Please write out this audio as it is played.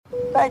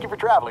Thank you for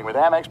traveling with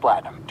Amex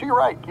Platinum. To your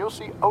right, you'll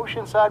see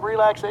oceanside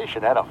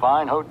relaxation at a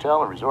fine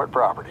hotel and resort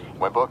property.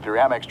 When booked through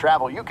Amex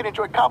Travel, you can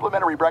enjoy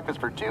complimentary breakfast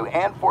for 2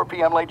 and 4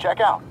 p.m. late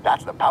checkout.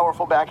 That's the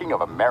powerful backing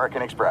of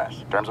American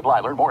Express. Terms apply.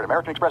 Learn more at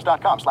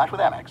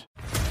americanexpress.com/withAmex.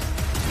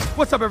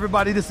 What's up,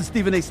 everybody? This is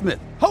Stephen A. Smith,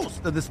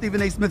 host of the Stephen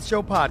A. Smith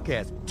Show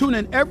podcast. Tune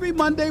in every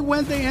Monday,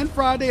 Wednesday, and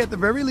Friday at the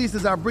very least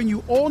as I bring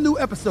you all new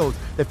episodes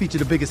that feature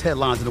the biggest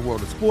headlines in the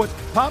world of sports,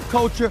 pop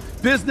culture,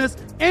 business,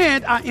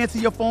 and I answer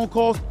your phone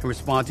calls and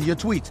respond to your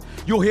tweets.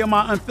 You'll hear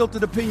my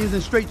unfiltered opinions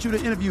and straight-shooter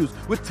interviews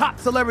with top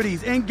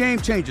celebrities and game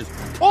changers.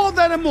 All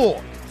that and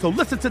more. So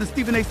listen to the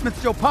Stephen A.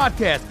 Smith Show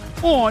podcast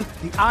on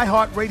the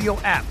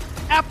iHeartRadio app,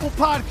 Apple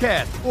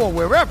Podcasts, or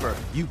wherever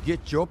you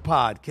get your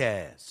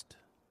podcast.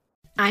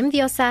 I'm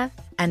Diosa.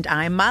 And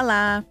I'm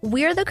Mala.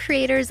 We're the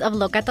creators of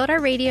Locatora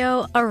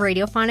Radio, a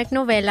radiophonic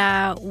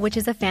novela, which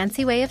is a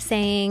fancy way of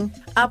saying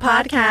a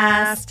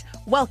podcast.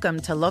 Welcome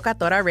to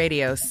Locatora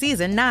Radio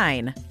Season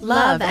 9.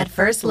 Love at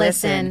First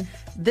Listen.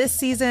 This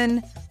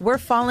season, we're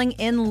falling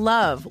in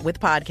love with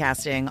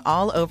podcasting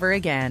all over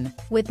again.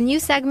 With new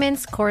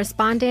segments,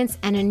 correspondence,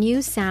 and a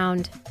new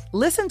sound.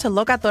 Listen to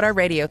Locatora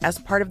Radio as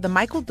part of the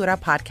My Cultura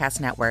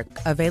Podcast Network,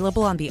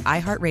 available on the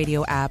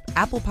iHeartRadio app,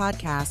 Apple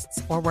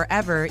Podcasts, or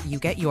wherever you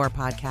get your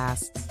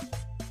podcasts.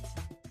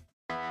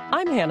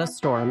 I'm Hannah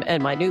Storm,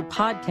 and my new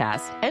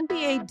podcast,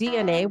 NBA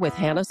DNA with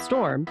Hannah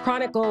Storm,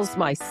 chronicles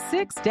my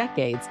 6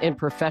 decades in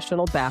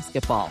professional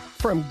basketball.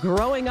 From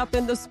growing up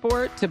in the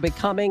sport to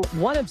becoming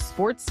one of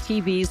sports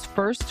TV's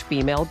first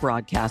female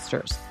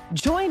broadcasters.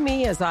 Join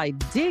me as I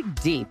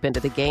dig deep into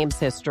the game's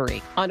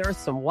history, unearth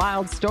some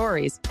wild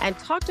stories, and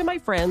talk to my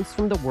friends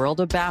from the world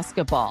of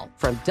basketball,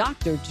 from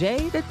Dr.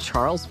 J to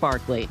Charles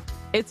Barkley.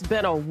 It's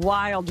been a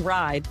wild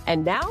ride,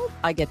 and now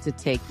I get to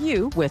take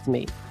you with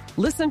me.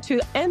 Listen to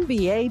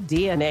NBA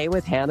DNA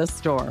with Hannah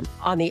Storm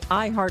on the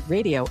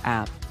iHeartRadio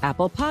app,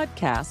 Apple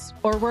Podcasts,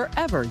 or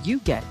wherever you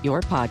get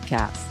your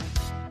podcasts.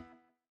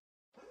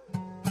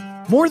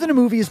 More Than a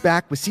Movie is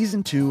back with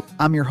Season 2.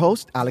 I'm your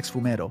host, Alex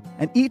Fumero,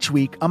 and each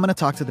week I'm going to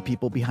talk to the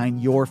people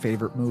behind your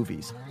favorite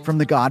movies. From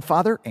The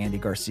Godfather, Andy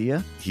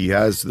Garcia. He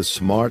has the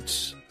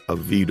smarts of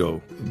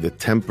Vito, the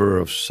temper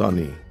of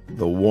Sonny,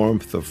 the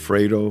warmth of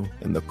Fredo,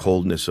 and the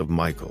coldness of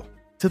Michael.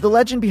 To the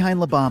legend behind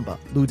La Bamba,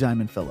 Lou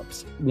Diamond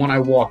Phillips. When I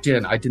walked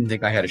in, I didn't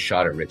think I had a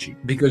shot at Richie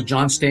because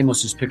John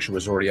Stamos' picture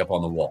was already up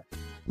on the wall.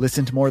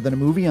 Listen to More Than a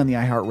Movie on the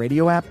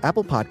iHeartRadio app,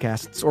 Apple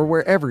Podcasts, or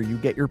wherever you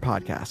get your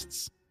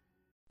podcasts.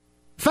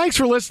 Thanks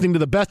for listening to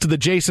the Best of the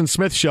Jason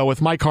Smith Show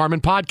with Mike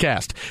Harmon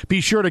podcast.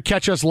 Be sure to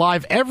catch us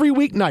live every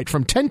weeknight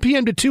from 10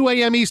 p.m. to 2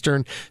 a.m.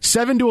 Eastern,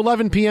 7 to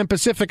 11 p.m.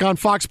 Pacific on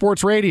Fox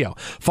Sports Radio.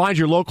 Find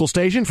your local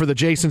station for the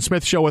Jason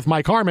Smith Show with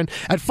Mike Harmon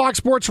at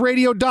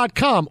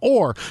foxsportsradio.com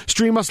or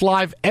stream us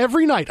live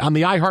every night on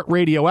the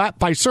iHeartRadio app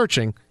by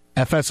searching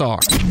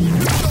FSR.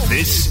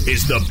 This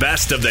is the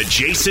Best of the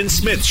Jason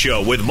Smith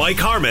Show with Mike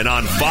Harmon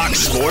on Fox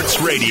Sports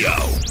Radio.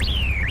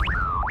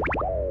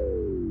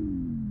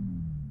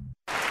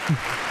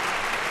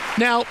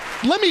 Now,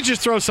 let me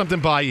just throw something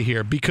by you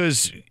here,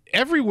 because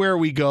everywhere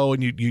we go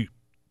and you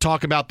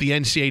talk about the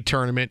NCAA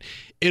tournament,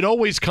 it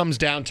always comes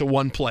down to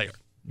one player,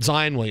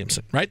 Zion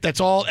Williamson, right? That's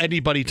all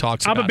anybody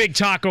talks about. I'm a big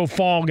Taco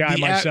Fall guy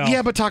myself.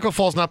 Yeah, but Taco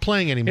Fall's not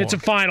playing anymore. It's a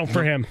final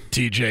for him.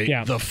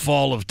 TJ, The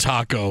fall of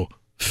Taco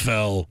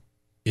fell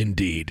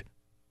indeed.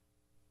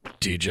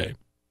 TJ.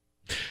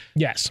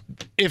 Yes.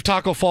 If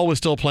Taco Fall was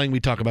still playing,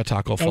 we'd talk about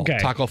Taco Fall. Okay.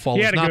 Taco Fall He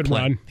was had a not good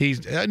playing. run.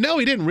 He's no,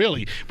 he didn't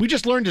really. We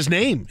just learned his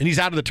name, and he's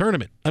out of the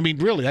tournament. I mean,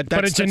 really.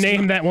 But it's a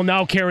name that will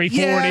now carry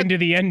forward into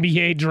the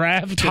NBA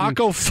draft.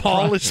 Taco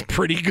Fall is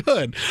pretty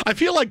good. I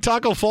feel like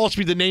Taco Fall should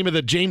be the name of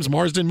the James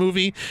Marsden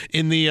movie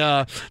in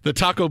the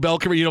Taco Bell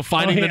career,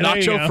 finding the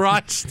nacho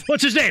fries.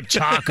 What's his name?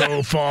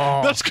 Taco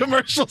Fall. Those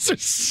commercials are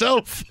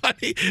so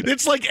funny.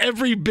 It's like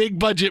every big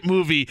budget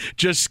movie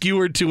just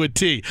skewered to a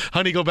T.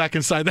 Honey, go back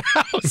inside the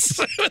house.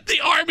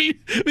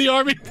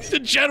 The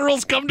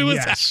generals come to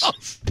his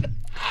house.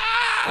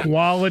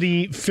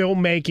 Quality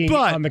filmmaking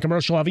on the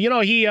commercial level. You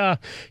know, he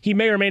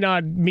may or may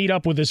not meet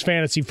up with his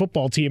fantasy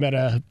football team at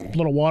a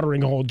little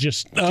watering hole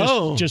just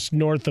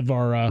north of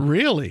our.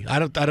 Really? I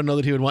don't know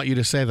that he would want you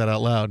to say that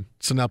out loud.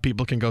 So now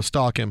people can go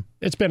stalk him.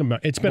 It's been a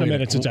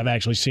minute since I've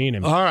actually seen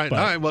him. All right.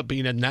 Well, but,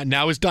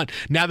 now it's done.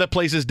 Now that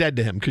place is dead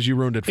to him because you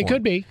ruined it for him. It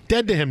could be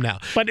dead to him now.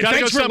 But gotta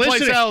thanks go for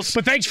someplace listening. else.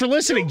 But thanks for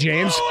listening,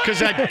 James. Because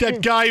that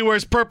guy who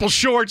wears purple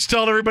shorts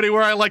telling everybody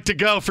where I like to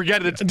go.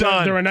 Forget it. It's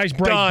done. They're a nice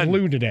bright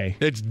blue today.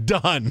 It's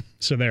done.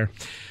 So there.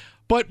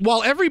 But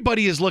while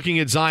everybody is looking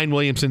at Zion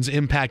Williamson's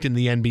impact in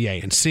the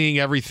NBA and seeing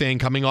everything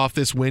coming off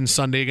this win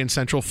Sunday against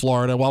Central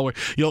Florida, while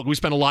we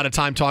spent a lot of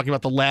time talking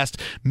about the last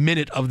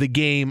minute of the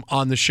game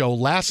on the show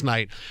last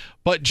night.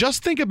 But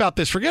just think about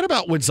this. Forget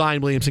about when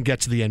Zion Williamson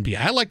gets to the NBA.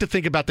 I like to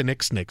think about the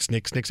Knicks.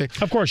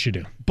 Of course you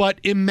do.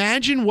 But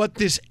imagine what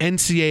this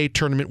NCAA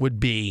tournament would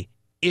be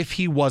if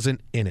he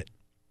wasn't in it.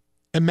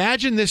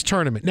 Imagine this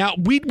tournament. Now,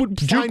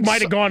 Duke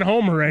might have gone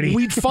home already.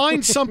 We'd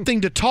find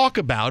something to talk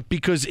about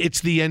because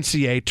it's the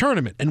NCAA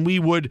tournament, and we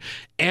would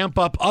amp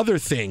up other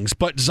things.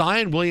 But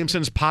Zion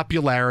Williamson's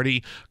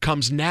popularity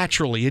comes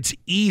naturally. It's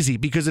easy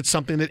because it's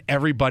something that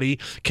everybody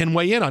can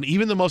weigh in on.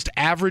 Even the most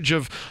average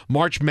of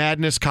March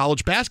Madness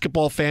college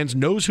basketball fans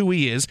knows who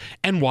he is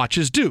and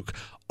watches Duke.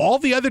 All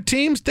the other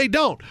teams, they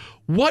don't.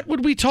 What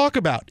would we talk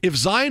about if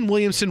Zion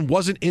Williamson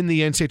wasn't in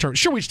the NCAA tournament?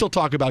 Sure, we'd still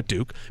talk about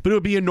Duke, but it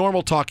would be a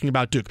normal talking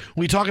about Duke.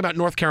 When we talk about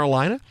North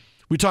Carolina,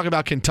 we talk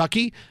about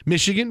Kentucky,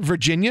 Michigan,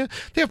 Virginia.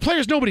 They have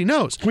players nobody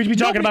knows. We'd be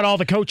talking about all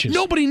the coaches.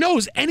 Nobody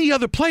knows any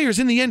other players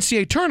in the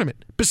NCAA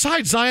tournament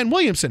besides Zion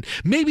Williamson.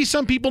 Maybe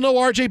some people know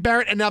R.J.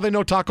 Barrett, and now they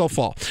know Taco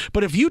Fall.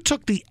 But if you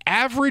took the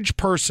average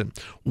person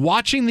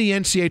watching the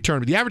NCAA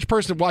tournament, the average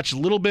person that watches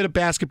a little bit of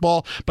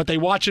basketball, but they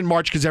watch in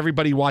March because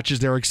everybody watches,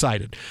 they're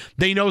excited.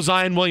 They know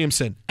Zion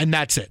Williamson, and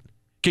that's it.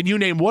 Can you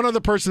name one other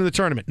person in the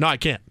tournament? No, I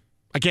can't.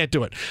 I can't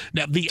do it.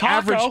 Now but he's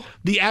Taco,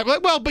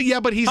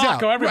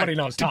 out. Everybody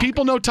knows Taco.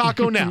 People know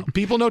Taco now.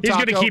 People know Taco.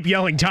 He's going to keep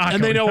yelling Taco.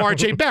 And they know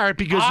R.J. Barrett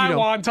because, I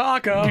want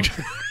Taco.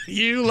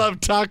 You love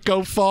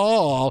Taco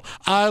Fall.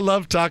 I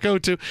love Taco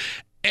too.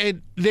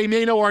 And they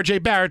may know R.J.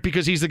 Barrett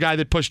because he's the guy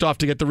that pushed off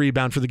to get the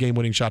rebound for the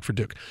game-winning shot for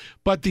Duke.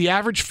 But the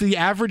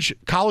average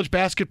college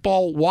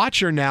basketball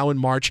watcher now in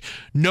March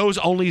knows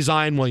only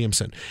Zion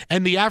Williamson.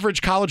 And the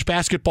average college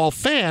basketball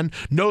fan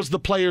knows the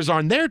players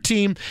on their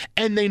team,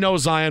 and they know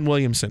Zion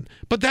Williamson.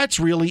 But that's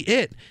really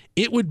it.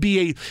 It would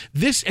be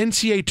this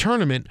NCAA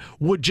tournament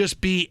would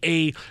just be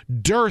a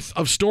dearth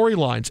of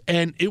storylines.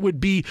 And it would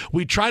be,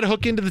 we try to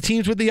hook into the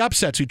teams with the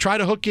upsets. We try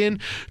to hook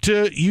in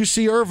to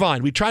UC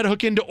Irvine. We try to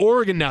hook into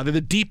Oregon now. They're the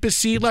deepest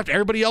seed left.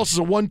 Everybody else is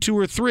a 1, 2,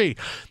 or 3.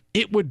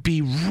 It would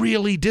be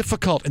really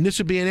difficult. And this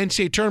would be an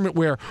NCAA tournament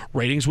where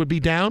ratings would be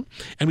down,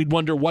 and we'd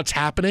wonder what's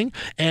happening,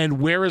 and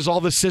where is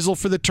all the sizzle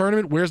for the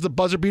tournament? Where's the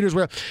buzzer beaters?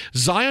 Where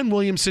Zion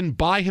Williamson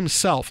by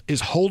himself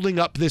is holding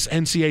up this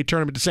NCAA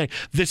tournament to say,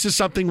 this is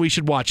something we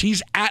should watch.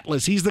 He's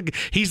Atlas. He's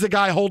the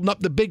guy holding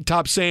up the big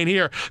top saying,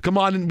 here, come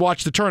on and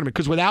watch the tournament.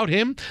 Because without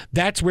him,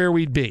 that's where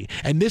we'd be.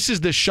 And this is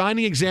the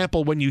shining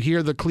example when you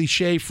hear the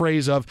cliche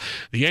phrase of,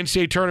 the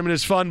NCAA tournament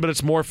is fun, but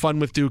it's more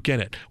fun with Duke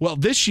in it. Well,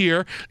 this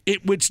year,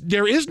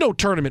 there is no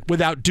tournament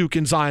without Duke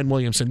and Zion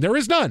Williamson. There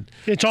is none.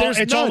 It's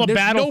all a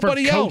battle for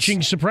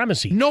coaching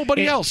supremacy.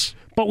 Nobody else.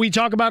 But we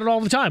talk about it all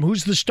the time.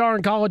 Who's the star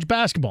in college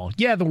basketball?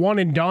 Yeah, the one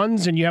and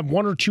dones, and you have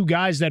one or two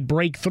guys that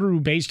break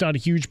through based on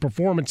huge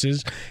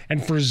performances.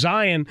 And for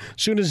Zion,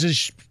 as soon as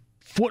his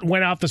foot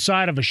went out the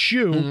side of a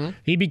shoe,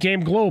 he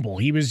became global.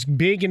 He was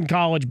big in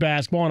college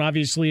basketball, and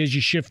obviously as you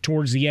shift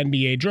towards the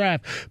NBA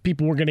draft,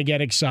 people were going to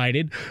get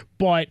excited.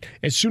 But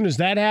as soon as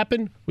that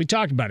happened, we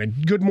talked about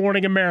it. Good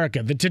Morning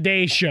America, the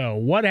Today Show.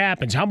 What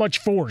happens? How much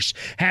force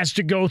has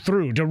to go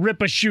through to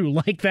rip a shoe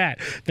like that?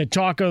 The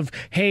talk of,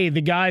 hey,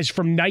 the guys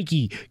from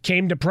Nike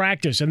came to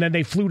practice, and then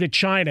they flew to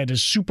China to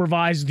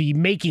supervise the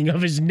making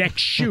of his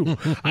next shoe.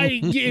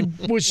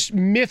 It was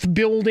myth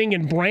building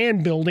and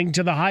brand building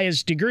to the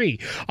highest degree.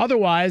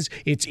 Otherwise,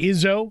 it's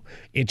Izzo,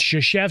 it's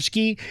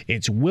Krzyzewski,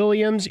 it's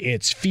Williams,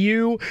 it's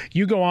Few.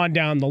 You go on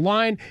down the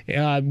line.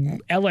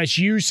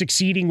 LSU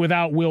succeeding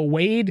without Will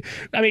Wade.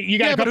 I mean, you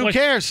got a couple but who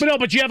cares?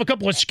 But you have a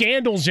couple of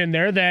scandals in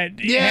there that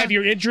have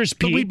your interest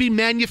peaked. But we'd be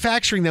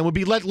manufacturing them. We'd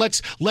be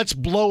let's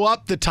blow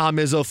up the Tom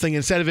Izzo thing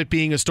instead of it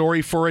being a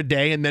story for a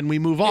day and then we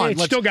move on. It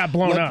still got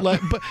blown up.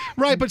 But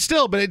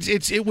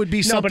it would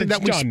be something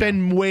that we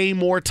spend way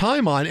more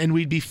time on, and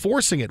we'd be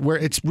forcing it. Where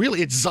it's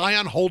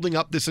Zion holding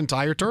up this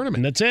entire tournament.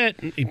 And that's it.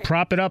 You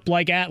prop it up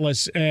like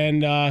Atlas,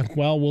 and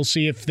we'll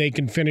see if they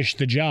can finish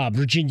the job.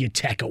 Virginia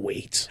Tech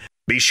awaits.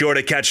 Be sure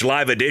to catch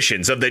live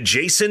editions of The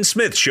Jason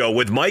Smith Show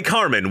with Mike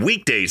Harmon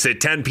weekdays at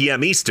 10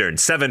 p.m. Eastern,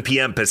 7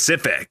 p.m.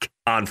 Pacific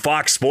on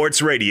Fox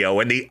Sports Radio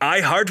and the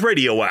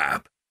iHeartRadio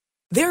app.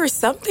 There are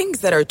some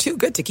things that are too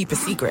good to keep a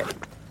secret.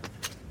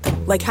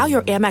 Like how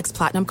your Amex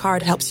Platinum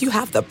card helps you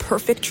have the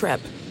perfect trip.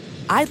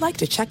 I'd like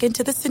to check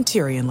into the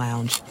Centurion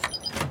Lounge.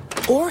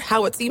 Or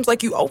how it seems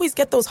like you always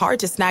get those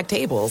hard-to-snag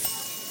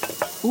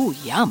tables. Ooh,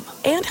 yum.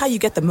 And how you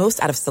get the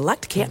most out of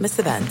select can't-miss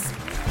events.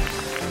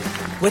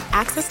 With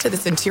access to the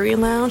Centurion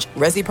Lounge,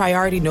 Resi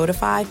Priority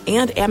Notify,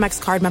 and Amex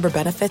card member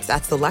benefits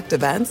at select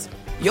events,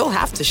 you'll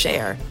have to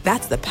share.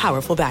 That's the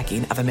powerful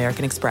backing of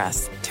American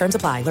Express. Terms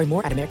apply. Learn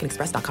more at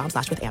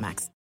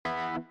americanexpress.com/withAmex.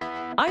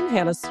 I'm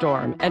Hannah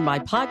Storm, and my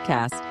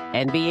podcast,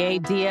 NBA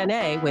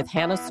DNA with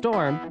Hannah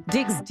Storm,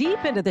 digs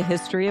deep into the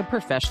history of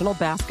professional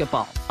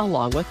basketball,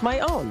 along with my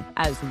own,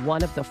 as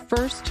one of the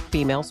first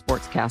female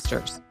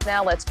sportscasters.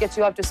 Now let's get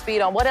you up to speed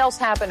on what else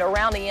happened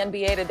around the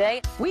NBA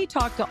today. We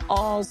talked to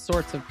all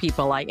sorts of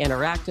people I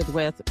interacted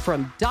with,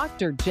 from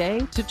Dr.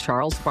 J to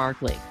Charles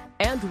Barkley,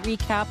 and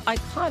recap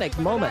iconic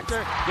moments.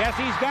 Yes,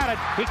 he's got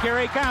it.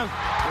 Here he comes.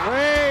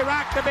 Way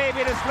rock the baby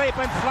to sleep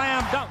and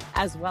slam dunk.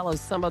 As well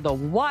as some of the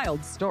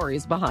wild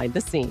stories behind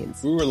the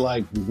scenes. We were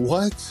like,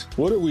 what?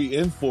 What are we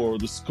in for?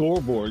 The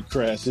scoreboard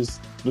crashes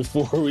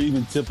before we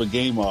even tip a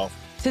game off.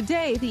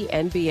 Today, the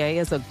NBA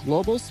is a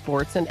global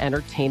sports and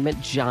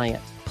entertainment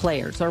giant.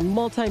 players are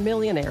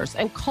multimillionaires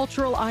and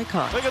cultural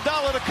icons.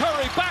 Iguodala to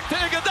Curry, back to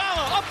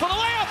Iguodala, up for the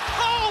layup.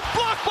 Oh,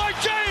 blocked by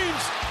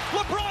James.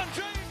 LeBron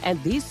James.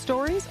 And these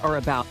stories are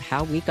about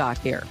how we got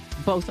here,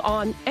 both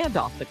on and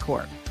off the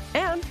court.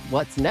 And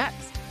what's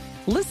next?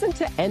 Listen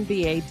to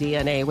NBA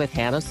DNA with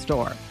Hannah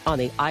Storm on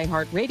the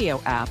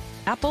iHeartRadio app,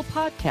 Apple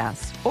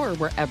Podcasts, or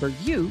wherever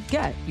you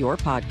get your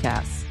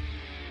podcasts.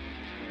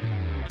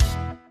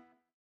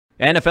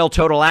 NFL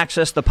Total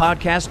Access, the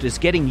podcast, is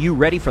getting you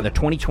ready for the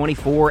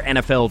 2024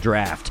 NFL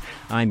Draft.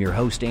 I'm your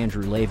host,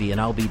 Andrew Levy, and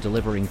I'll be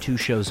delivering 2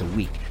 shows a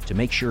week to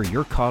make sure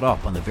you're caught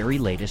up on the very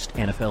latest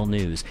NFL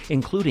news,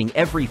 including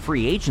every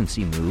free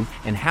agency move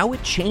and how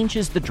it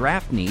changes the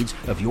draft needs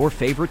of your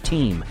favorite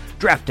team.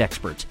 Draft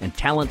experts and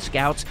talent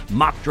scouts,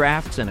 mock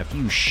drafts, and a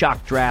few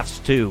shock drafts,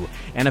 too.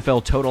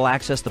 NFL Total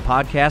Access, the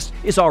podcast,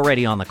 is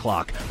already on the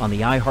clock on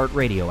the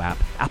iHeartRadio app,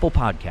 Apple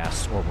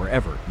Podcasts, or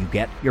wherever you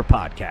get your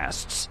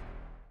podcasts.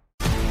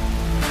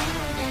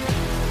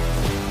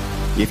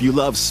 If you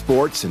love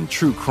sports and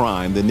true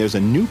crime, then there's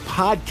a new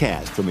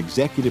podcast from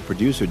executive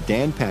producer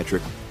Dan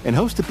Patrick and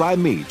hosted by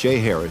me, Jay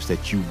Harris,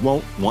 that you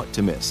won't want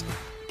to miss.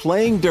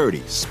 Playing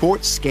Dirty: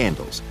 Sports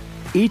Scandals.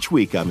 Each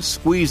week, I'm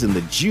squeezing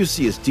the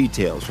juiciest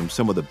details from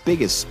some of the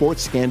biggest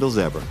sports scandals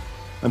ever.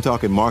 I'm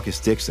talking Marcus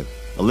Dixon,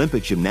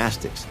 Olympic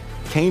gymnastics,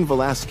 Cain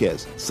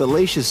Velasquez,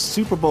 salacious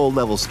Super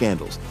Bowl-level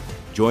scandals.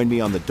 Join me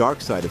on the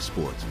dark side of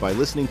sports by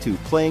listening to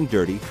Playing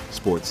Dirty: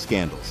 Sports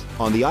Scandals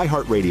on the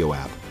iHeartRadio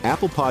app,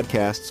 Apple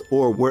Podcasts,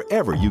 or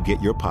wherever you get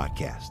your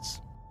podcasts.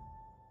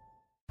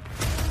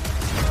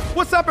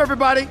 What's up,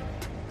 everybody?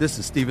 This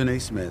is Stephen A.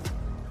 Smith.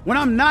 When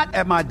I'm not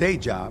at my day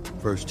job,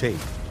 First Take,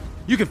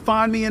 you can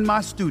find me in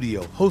my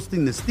studio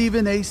hosting the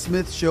Stephen A.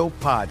 Smith Show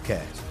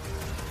podcast.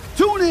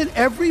 Tune in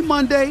every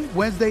Monday,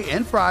 Wednesday,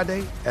 and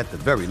Friday, at the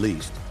very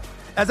least,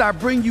 as I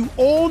bring you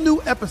all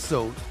new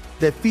episodes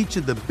that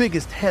feature the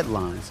biggest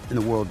headlines in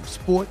the world of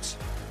sports,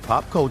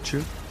 pop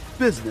culture,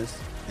 business,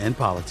 and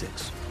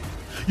politics.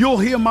 You'll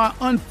hear my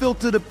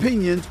unfiltered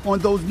opinions on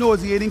those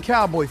nauseating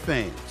Cowboy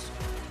fans,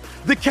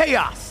 the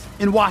chaos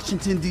in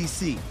Washington,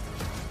 D.C.,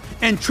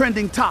 and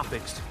trending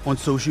topics on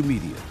social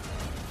media,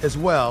 as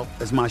well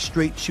as my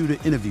straight shooter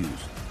interviews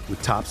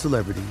with top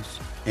celebrities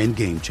and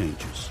game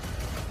changers.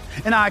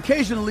 And I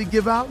occasionally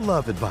give out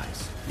love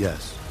advice.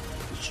 Yes,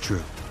 it's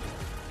true.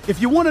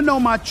 If you want to know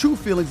my true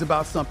feelings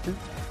about something,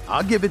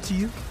 I'll give it to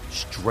you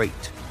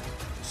straight.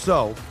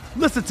 So,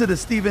 listen to the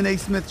Stephen A.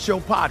 Smith Show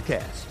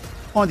podcast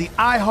on the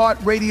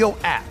iHeartRadio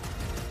app,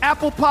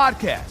 Apple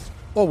Podcasts,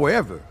 or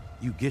wherever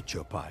you get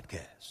your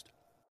podcast.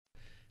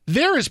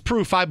 There is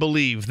proof, I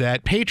believe,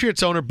 that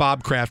Patriots owner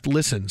Bob Kraft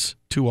listens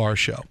to our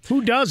show.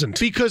 Who doesn't?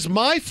 Because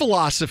my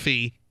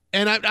philosophy,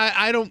 and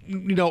I don't,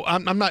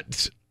 I'm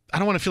not, I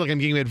don't want to feel like I'm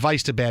giving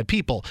advice to bad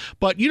people,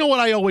 but you know what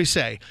I always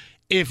say?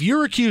 If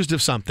you're accused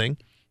of something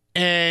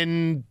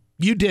and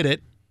you did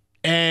it,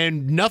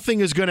 and nothing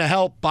is going to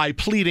help by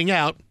pleading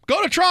out,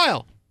 go to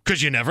trial,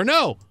 because you never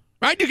know,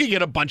 right? You can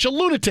get a bunch of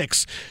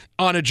lunatics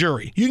on a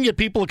jury. You can get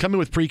people who come in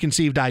with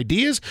preconceived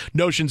ideas,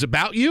 notions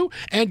about you,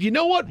 and you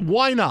know what?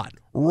 Why not?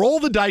 Roll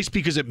the dice,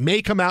 because it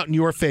may come out in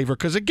your favor.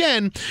 Because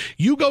again,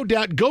 you go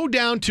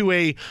down to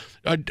a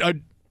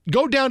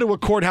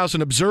courthouse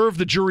and observe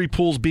the jury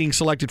pools being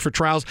selected for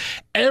trials.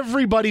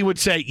 Everybody would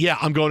say, yeah,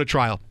 I'm going to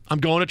trial. I'm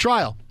going to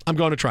trial. I'm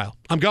going to trial.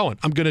 I'm going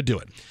to do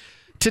it.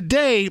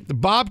 Today,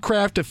 Bob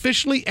Kraft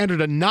officially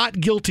entered a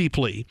not guilty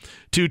plea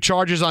to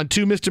charges on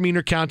 2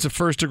 misdemeanor counts of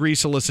first-degree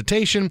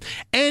solicitation,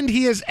 and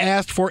he has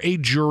asked for a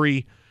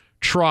jury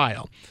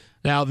trial.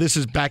 Now, this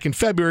is back in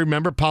February.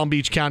 Remember, Palm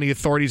Beach County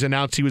authorities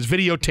announced he was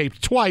videotaped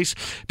twice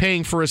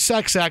paying for a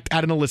sex act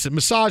at an illicit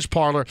massage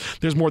parlor.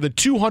 There's more than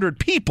 200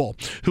 people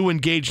who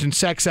engaged in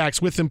sex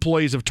acts with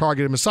employees of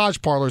targeted massage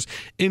parlors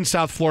in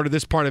South Florida.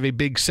 This part of a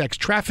big sex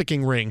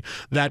trafficking ring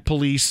that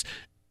police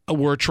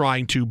were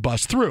trying to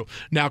bust through.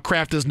 Now,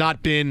 Kraft has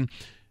not been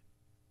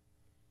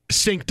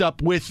synced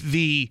up with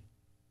the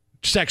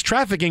sex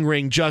trafficking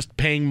ring, just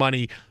paying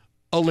money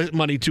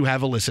to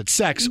have illicit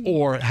sex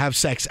or have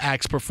sex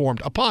acts performed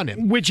upon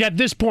him. Which at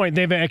this point,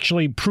 they've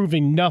actually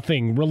proven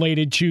nothing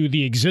related to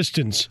the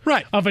existence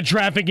of a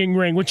trafficking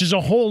ring, which is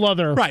a whole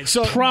other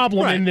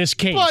problem in this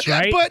case,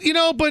 right? But you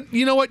know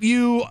what?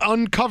 You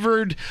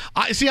uncovered.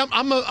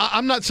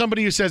 I'm not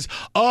somebody who says,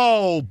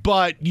 "Oh,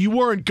 but you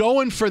weren't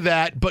going for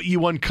that, but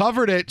you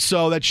uncovered it,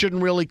 so that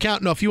shouldn't really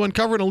count." No, if you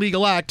uncover an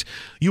illegal act,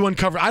 you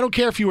uncover. I don't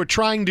care if you were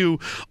trying to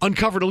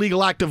uncover an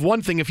illegal act of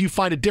one thing. If you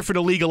find a different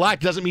illegal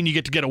act, doesn't mean you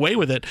get to get away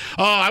with it.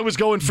 Oh, I was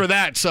going for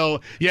that,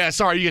 so yeah,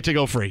 sorry, you get to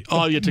go free.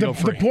 Oh, you get to go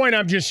free. The point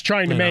I'm just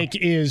trying to make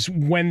is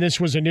when this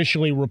was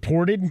initially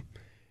reported,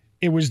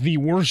 it was the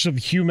worst of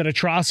human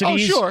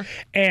atrocities. Oh, sure.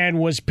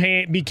 And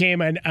became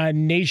a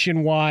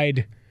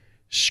nationwide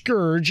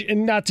scourge.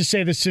 And not to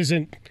say this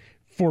isn't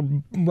for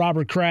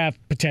Robert Kraft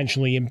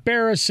potentially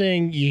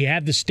embarrassing. You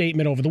had the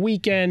statement over the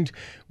weekend,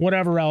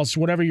 whatever else,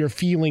 whatever your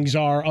feelings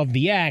are of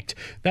the act,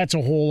 that's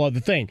a whole other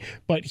thing.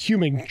 But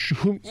human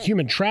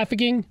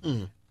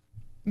trafficking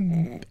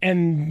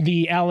and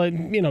the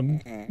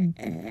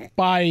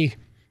by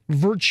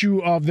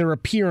virtue of their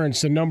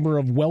appearance, the number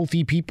of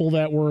wealthy people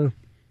that were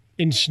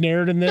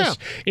ensnared in this,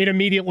 it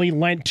immediately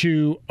lent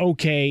to,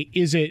 okay,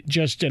 is it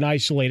just an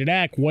isolated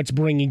act? What's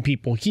bringing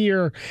people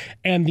here?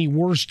 And the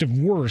worst of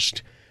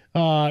worst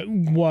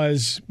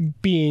was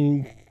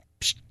being,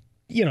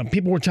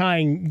 people were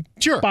tying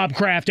Bob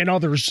Kraft and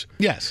others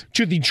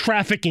to the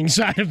trafficking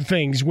side of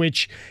things,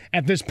 which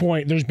at this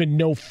point there's been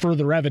no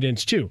further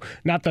evidence to.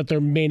 Not that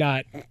there may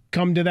not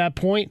come to that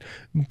point,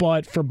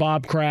 but for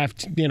Bob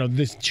Kraft,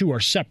 the two are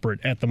separate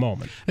at the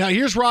moment. Now,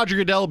 here's Roger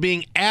Goodell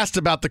being asked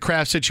about the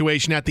Kraft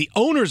situation at the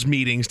owners'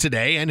 meetings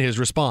today and his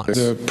response.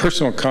 The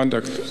personal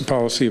conduct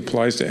policy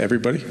applies to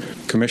everybody,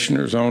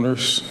 commissioners,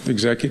 owners,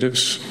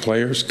 executives,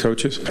 players,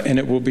 coaches, and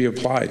it will be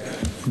applied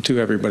to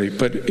everybody,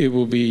 but it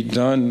will be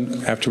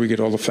done after we get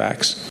all the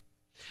facts.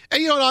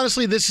 And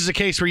honestly, this is a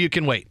case where you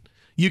can wait.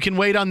 You can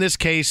wait on this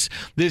case.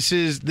 This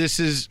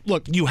is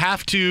look, you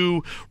have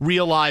to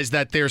realize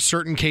that there are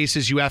certain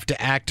cases you have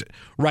to act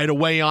right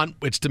away on.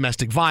 It's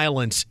domestic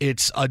violence.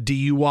 It's a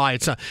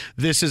DUI.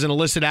 This is an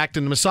illicit act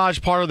in the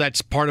massage parlor.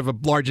 That's part of a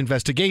large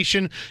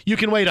investigation. You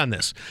can wait on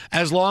this.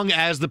 As long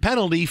as the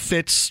penalty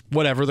fits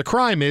whatever the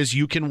crime is,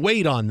 you can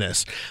wait on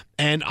this.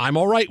 And I'm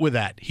all right with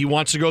that. He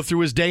wants to go through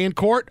his day in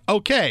court.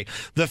 Okay.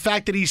 The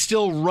fact that he's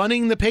still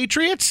running the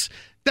Patriots,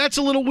 that's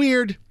a little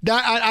weird.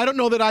 I don't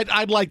know that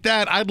I'd like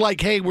that. I'd like,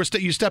 hey,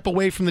 you step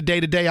away from the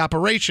day-to-day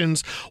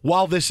operations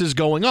while this is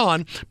going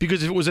on,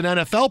 because if it was an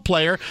NFL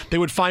player, they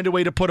would find a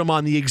way to put him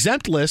on the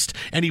exempt list,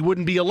 and he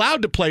wouldn't be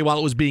allowed to play while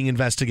it was being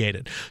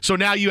investigated. So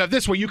now you have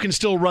this where you can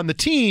still run the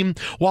team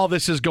while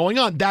this is going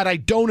on. That I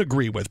don't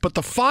agree with. But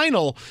the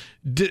final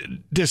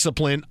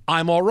discipline,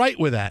 I'm all right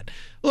with that.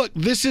 Look,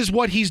 this is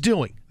what he's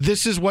doing.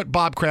 This is what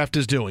Bob Kraft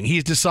is doing.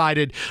 He's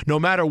decided no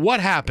matter what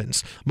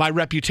happens, my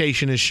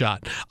reputation is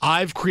shot.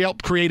 I've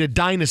created a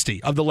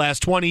dynasty of the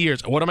last 20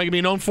 years. What am I going to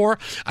be known for?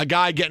 A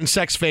guy getting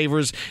sex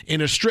favors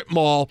in a strip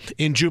mall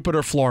in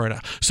Jupiter,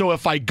 Florida. So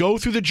if I go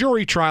through the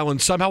jury trial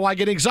and somehow I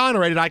get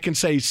exonerated, I can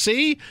say,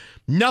 see,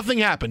 nothing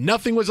happened.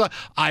 Nothing was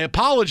I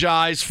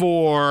apologize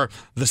for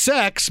the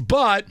sex,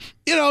 but,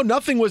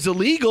 nothing was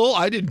illegal.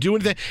 I didn't do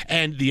anything.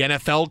 And the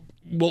NFL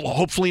will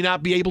hopefully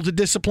not be able to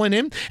discipline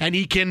him, and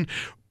he can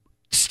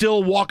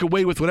still walk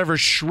away with whatever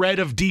shred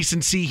of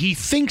decency he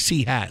thinks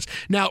he has.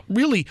 Now,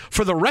 really,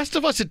 for the rest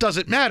of us, it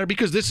doesn't matter,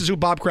 because this is who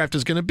Bob Kraft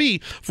is going to be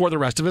for the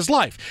rest of his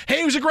life. Hey,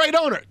 he was a great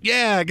owner.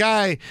 Yeah, a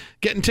guy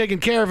getting taken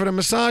care of at a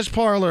massage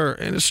parlor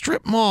in a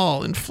strip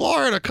mall in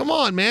Florida. Come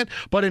on, man.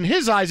 But in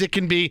his eyes, it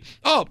can be,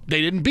 oh,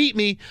 they didn't beat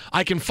me.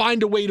 I can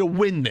find a way to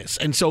win this.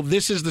 And so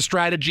this is the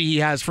strategy he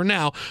has for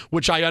now,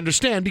 which I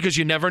understand, because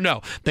you never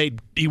know.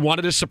 He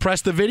wanted to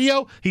suppress the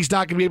video. He's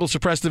not going to be able to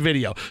suppress the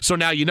video. So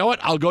now, you know what?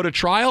 I'll go to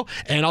trial,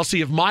 and I'll see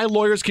if my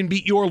lawyers can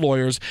beat your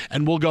lawyers,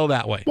 and we'll go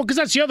that way. Well, because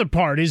that's the other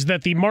part, is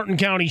that the Martin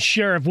County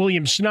Sheriff,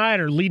 William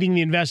Snyder, leading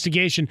the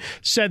investigation,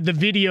 said the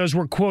videos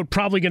were, quote,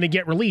 probably going to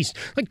get released.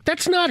 Like,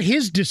 that's not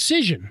his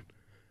decision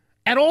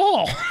at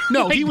all.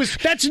 No,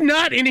 that's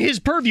not in his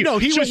purview. No,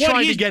 he was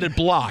trying to get it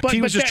blocked.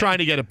 He was just trying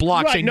to get it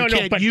blocked, saying you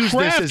can't use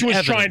this as evidence. Kraft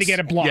was trying to get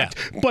it blocked.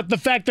 Yeah. But the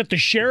fact that the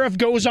sheriff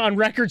goes on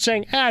record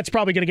saying, it's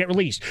probably going to get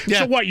released. Yeah.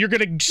 So what, you're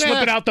going to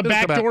slip it out the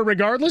back door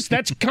regardless?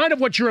 That's kind of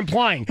what you're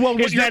implying. Well,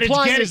 what you're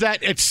implying is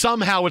that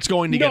somehow it's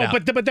going to get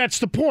out. But that's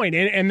the point.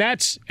 And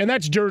that's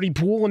dirty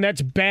pool, and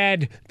that's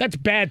bad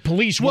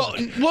police work.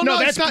 No,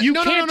 that's not. You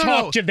can't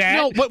talk to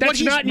that. No,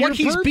 that's not your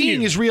purview. What he's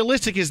being is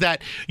realistic, is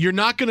that you're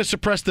not going to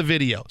suppress the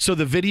video. So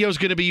the video is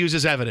going to be used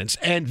as evidence,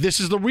 and this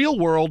is the real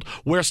world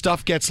where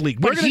stuff gets leaked.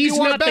 But he's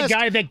not the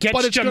guy that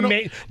gets to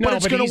make. But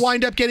it's going to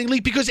wind up getting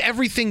leaked, because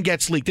everything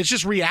gets leaked. It's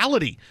just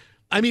reality.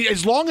 I mean,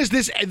 as long as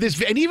this,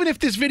 and even if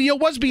this video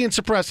was being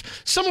suppressed,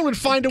 someone would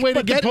find a way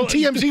to get it.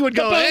 TMZ would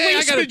go, hey,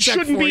 I got to check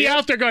shouldn't for be you.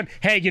 out there going,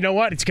 hey, you know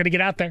what? It's going to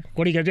get out there.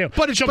 What are you going to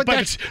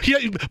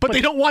do? But they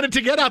don't want it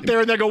to get out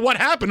there, and they go, what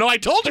happened? No, I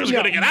told you it was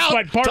going to get out.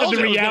 But part of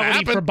the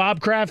reality for Bob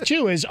Kraft,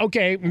 too, is,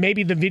 okay,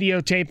 maybe the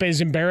videotape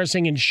is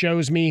embarrassing and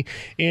shows me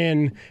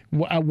in,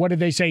 what did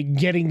they say,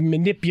 getting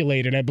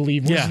manipulated, I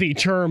believe was the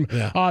term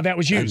that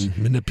was used.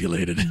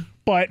 Manipulated.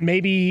 But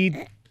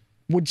maybe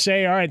would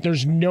say, all right,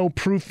 there's no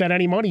proof that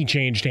any money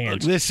changed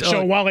hands.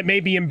 So while it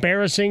may be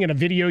embarrassing and a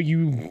video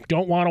you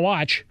don't want to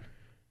watch,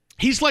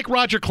 he's like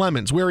Roger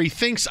Clemens, where he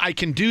thinks I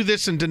can do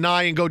this and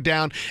deny and go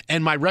down,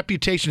 and my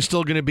reputation's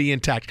still going to be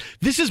intact.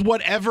 This is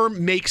whatever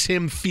makes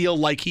him feel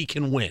like he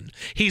can win.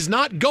 He's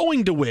not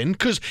going to win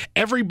because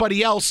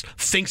everybody else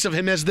thinks of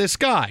him as this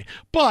guy.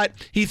 But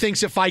he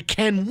thinks if I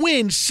can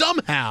win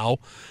somehow,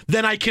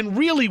 then I can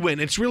really win.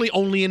 It's really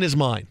only in his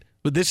mind.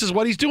 But this is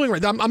what he's doing right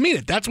now. I mean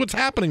it. That's what's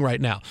happening right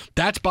now.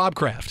 That's Bob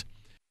Kraft.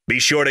 Be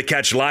sure to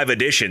catch live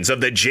editions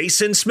of The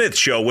Jason Smith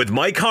Show with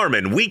Mike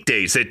Harmon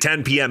weekdays at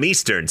 10 p.m.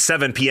 Eastern,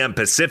 7 p.m.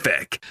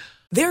 Pacific.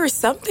 There are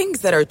some things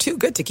that are too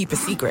good to keep a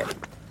secret.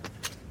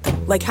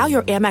 Like how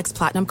your Amex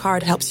Platinum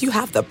card helps you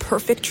have the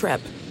perfect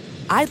trip.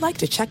 I'd like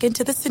to check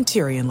into the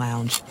Centurion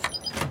Lounge.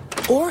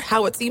 Or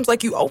how it seems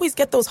like you always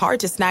get those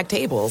hard-to-snag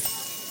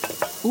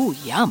tables. Ooh,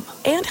 yum.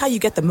 And how you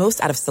get the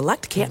most out of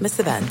select can't-miss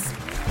events.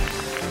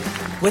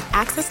 With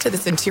access to the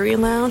Centurion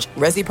Lounge,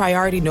 Resi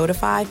Priority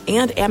Notified,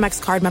 and Amex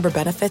card member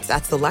benefits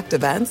at select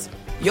events,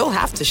 you'll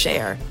have to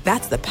share.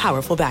 That's the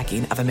powerful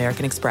backing of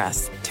American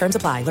Express. Terms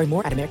apply. Learn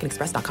more at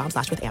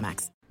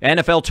americanexpress.com/withAmex.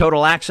 NFL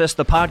Total Access,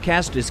 the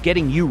podcast, is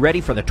getting you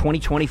ready for the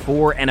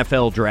 2024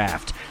 NFL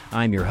Draft.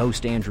 I'm your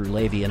host, Andrew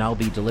Levy, and I'll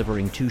be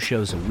delivering 2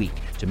 shows a week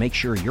to make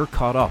sure you're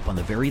caught up on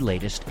the very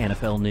latest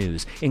NFL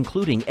news,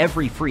 including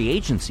every free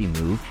agency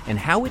move and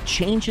how it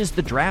changes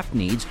the draft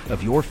needs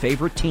of your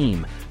favorite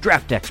team.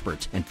 Draft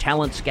experts and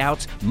talent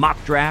scouts,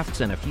 mock drafts,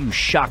 and a few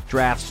shock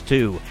drafts,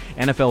 too.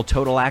 NFL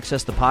Total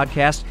Access, the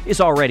podcast, is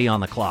already on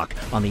the clock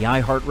on the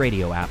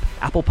iHeartRadio app,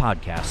 Apple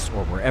Podcasts,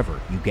 or wherever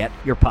you get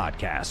your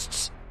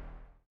podcasts.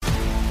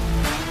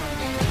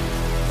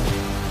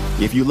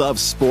 If you love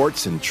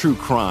sports and true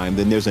crime,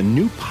 then there's a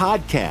new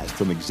podcast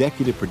from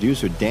executive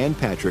producer Dan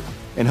Patrick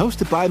and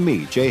hosted by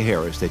me, Jay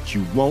Harris, that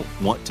you won't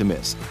want to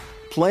miss.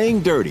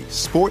 Playing Dirty: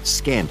 Sports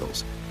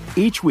Scandals.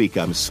 Each week,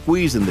 I'm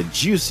squeezing the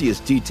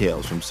juiciest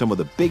details from some of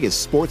the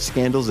biggest sports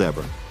scandals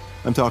ever.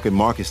 I'm talking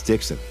Marcus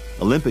Dixon,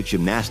 Olympic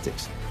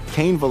gymnastics,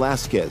 Cain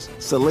Velasquez,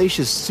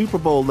 salacious Super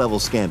Bowl-level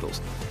scandals.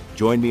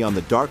 Join me on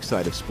the dark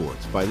side of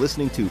sports by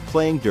listening to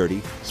Playing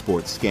Dirty: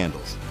 Sports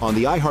Scandals on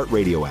the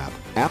iHeartRadio app,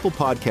 Apple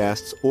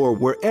Podcasts, or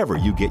wherever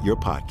you get your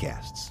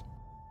podcasts.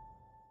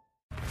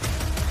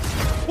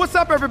 What's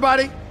up,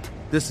 everybody?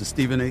 This is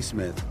Stephen A.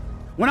 Smith.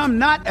 When I'm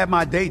not at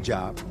my day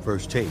job,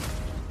 First Take,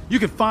 you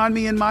can find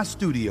me in my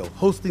studio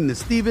hosting the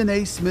Stephen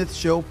A. Smith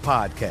Show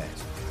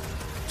podcast.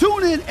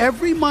 Tune in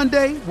every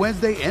Monday,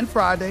 Wednesday, and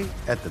Friday,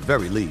 at the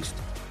very least,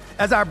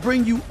 as I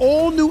bring you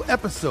all new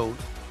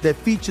episodes that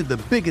feature the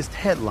biggest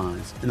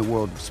headlines in the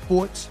world of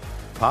sports,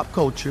 pop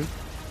culture,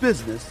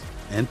 business,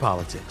 and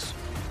politics.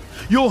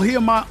 You'll hear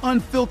my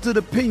unfiltered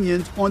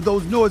opinions on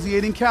those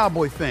nauseating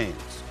Cowboy fans,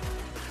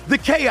 the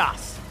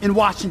chaos in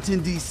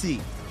Washington, D.C.,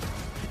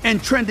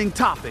 and trending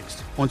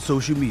topics on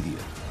social media,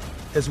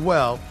 as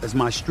well as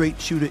my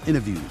straight shooter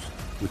interviews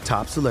with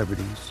top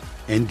celebrities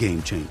and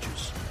game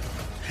changers.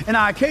 And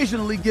I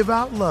occasionally give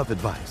out love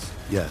advice.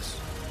 Yes,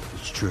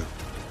 it's true.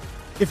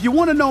 If you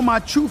want to know my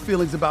true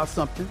feelings about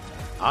something,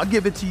 I'll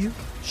give it to you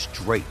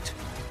straight.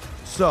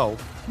 So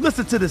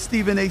listen to the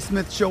Stephen A.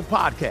 Smith Show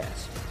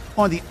podcast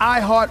on the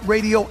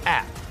iHeartRadio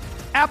app,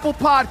 Apple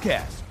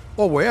Podcasts,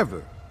 or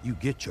wherever you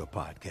get your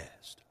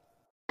podcast.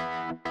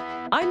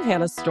 I'm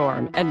Hannah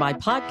Storm, and my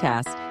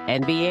podcast,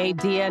 NBA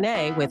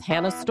DNA with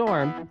Hannah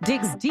Storm,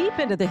 digs deep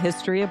into the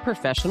history of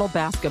professional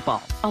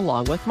basketball,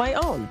 along with my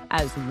own,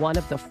 as one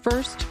of the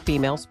first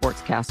female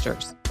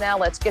sportscasters. Now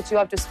let's get you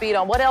up to speed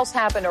on what else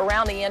happened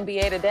around the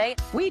NBA today.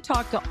 We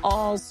talked to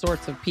all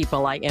sorts of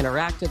people I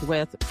interacted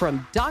with,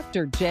 from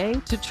Dr. J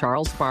to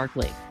Charles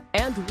Barkley,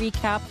 and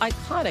recap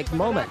iconic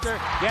moments.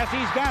 Yes,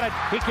 he's got it.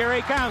 Here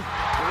he comes.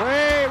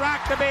 Way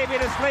rock the baby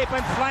to sleep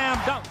and slam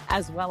dunk.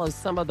 As well as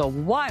some of the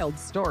wild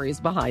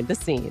stories behind the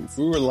scenes.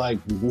 We were like,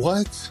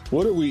 what?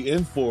 What are we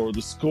in for?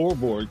 The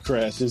scoreboard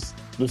crashes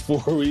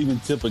before we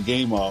even tip a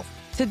game off.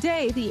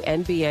 Today, the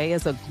NBA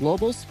is a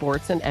global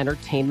sports and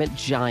entertainment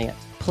giant.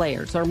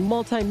 Players are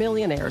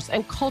multimillionaires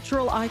and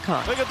cultural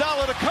icons.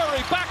 Iguodala to Curry,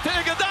 back to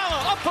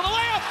Iguodala, up for the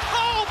layup.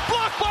 Oh,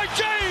 blocked by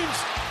James.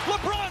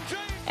 LeBron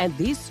James. And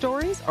these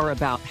stories are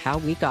about how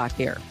we got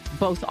here,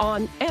 both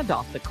on and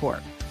off the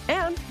court.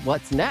 And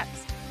what's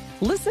next?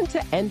 Listen to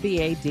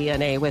NBA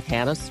DNA with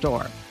Hannah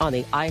Storm on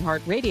the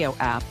iHeartRadio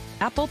app,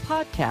 Apple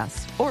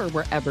Podcasts, or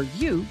wherever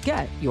you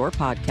get your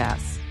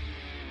podcasts.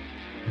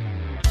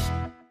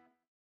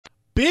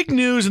 Big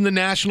news in the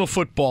National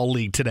Football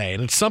League today,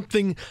 and it's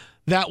something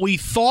that we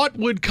thought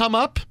would come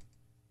up.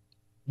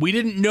 We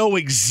didn't know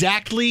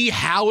exactly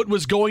how it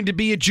was going to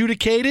be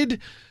adjudicated,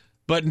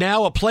 but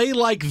now a play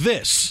like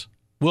this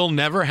will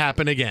never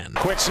happen again.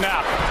 Quick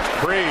snap.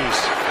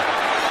 Breeze.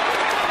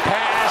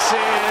 Pass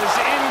is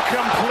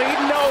incomplete.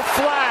 No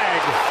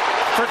flag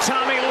for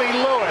Tommy Lee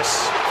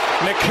Lewis.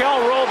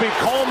 Nickel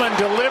Roby-Coleman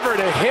delivered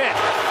a hit.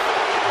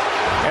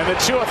 And the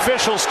two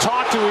officials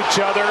talk to each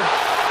other.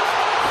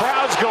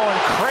 Crowd's going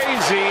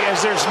crazy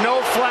as there's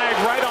no flag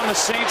right on the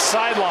Saints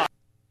sideline.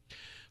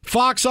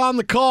 Fox on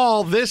the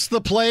call. This the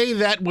play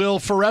that will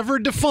forever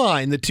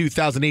define the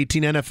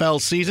 2018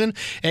 NFL season.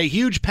 A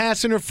huge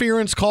pass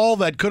interference call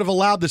that could have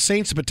allowed the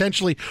Saints to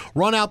potentially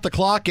run out the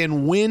clock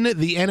and win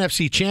the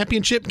NFC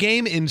Championship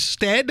game.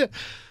 Instead,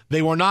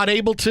 they were not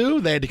able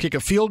to. They had to kick a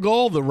field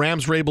goal. The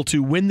Rams were able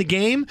to win the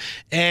game.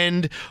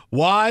 And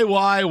why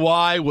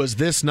was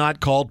this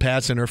not called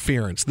pass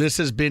interference? This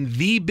has been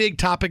the big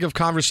topic of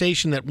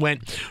conversation that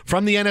went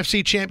from the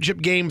NFC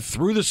Championship game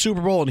through the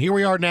Super Bowl. And here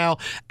we are now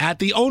at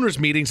the owners'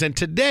 meetings. And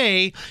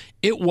today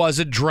it was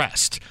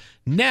addressed.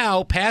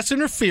 Now, pass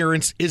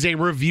interference is a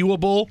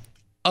reviewable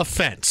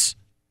offense.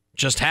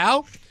 Just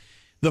how?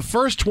 The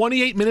first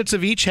 28 minutes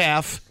of each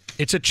half,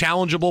 it's a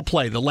challengeable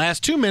play. The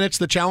last 2 minutes,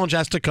 the challenge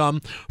has to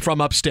come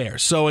from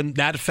upstairs. So in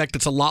that effect,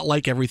 it's a lot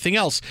like everything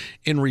else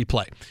in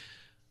replay.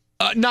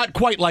 Not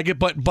quite like it,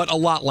 but a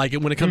lot like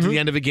it. When it comes to the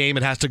end of a game,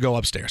 it has to go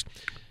upstairs.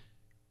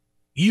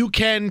 You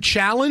can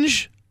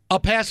challenge a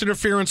pass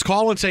interference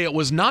call and say it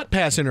was not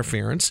pass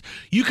interference.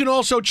 You can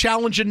also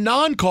challenge a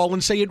non-call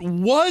and say it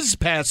was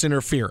pass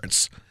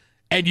interference.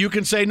 And you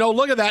can say, no,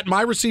 look at that.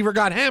 My receiver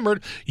got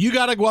hammered. You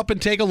got to go up and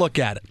take a look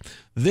at it.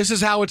 This is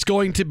how it's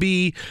going to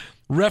be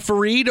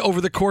refereed over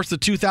the course of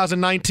the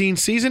 2019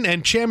 season.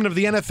 And chairman of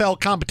the NFL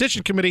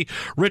Competition Committee,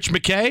 Rich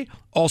McKay,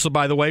 also,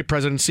 by the way,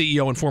 president,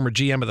 CEO, and former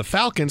GM of the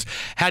Falcons,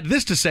 had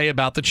this to say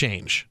about the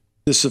change.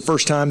 This is the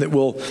first time that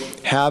we'll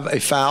have a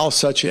foul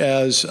such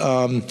as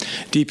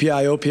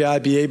DPI,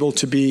 OPI be able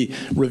to be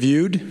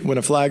reviewed when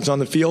a flag's on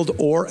the field,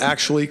 or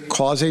actually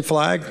cause a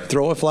flag,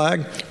 throw a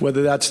flag,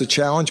 whether that's the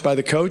challenge by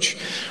the coach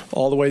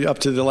all the way up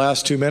to the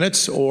last 2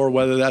 minutes, or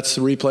whether that's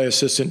the replay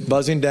assistant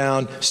buzzing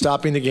down,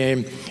 stopping the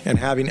game, and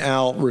having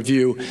Al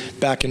review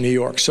back in New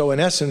York. So in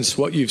essence,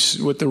 what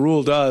the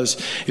rule does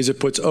is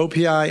it puts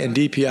OPI and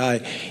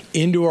DPI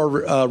into our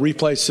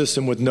replay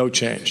system with no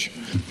change.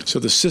 So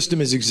the system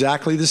is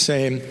exactly the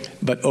same,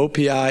 but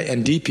OPI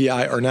and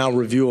DPI are now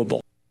reviewable.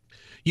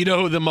 You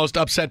know who the most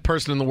upset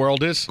person in the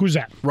world is? Who's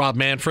that? Rob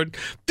Manfred.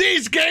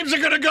 These games are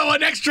going to go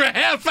an extra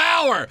half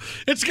hour.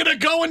 It's going to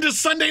go into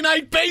Sunday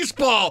Night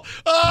Baseball.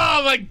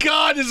 Oh, my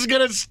God, this is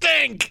going to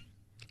stink.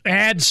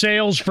 Ad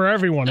sales for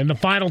everyone in the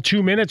final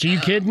 2 minutes. Are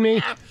you kidding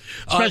me?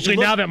 Especially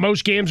now that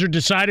most games are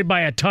decided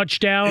by a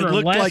touchdown or less. It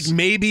looked like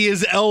maybe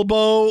his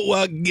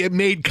elbow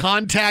made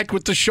contact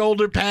with the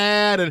shoulder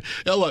pad. And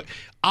look,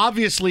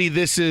 obviously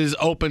this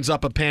opens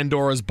up a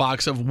Pandora's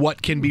box of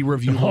what can be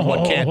reviewed and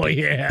what can't be.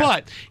 Yeah.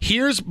 But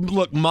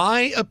look,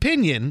 my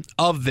opinion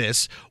of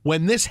this,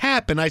 when this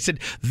happened, I said,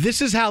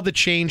 this is how the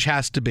change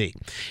has to be.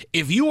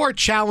 If you are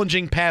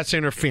challenging pass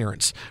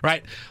interference,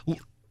 right?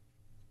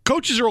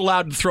 Coaches are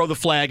allowed to throw the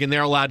flag, and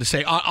they're allowed to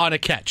say on a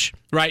catch,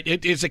 right?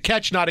 It's a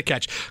catch, not a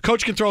catch.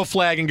 Coach can throw a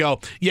flag and go,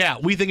 yeah,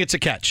 we think it's a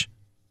catch.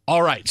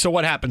 All right, so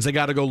what happens? They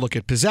got to go look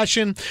at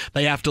possession.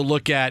 They have to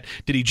look at,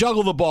 did he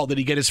juggle the ball? Did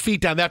he get his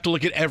feet down? They have to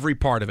look at every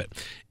part of it.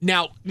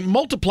 Now,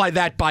 multiply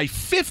that by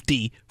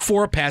 50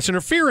 for a pass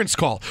interference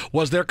call.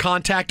 Was there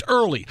contact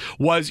early?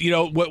 Was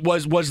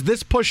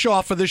this push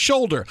off of the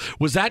shoulder?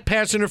 Was that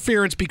pass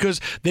interference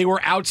because they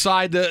were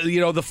outside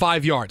the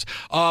 5 yards?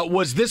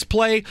 Was this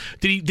play,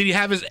 did he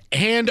have his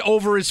hand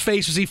over his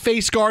face? Was he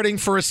face guarding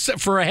for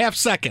a half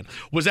second?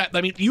 Was that,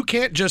 you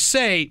can't just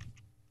say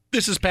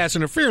this is pass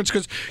interference,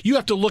 because you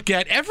have to look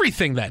at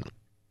everything then.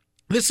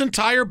 This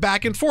entire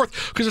back and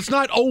forth, because it's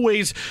not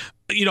always,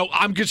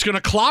 I'm just going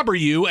to clobber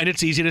you and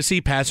it's easy to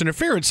see pass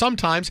interference.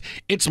 Sometimes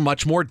it's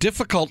much more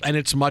difficult and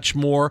it's much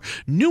more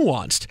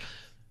nuanced.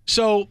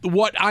 So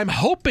what I'm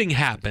hoping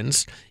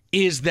happens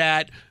is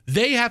that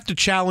they have to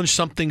challenge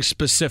something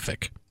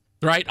specific,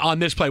 right, on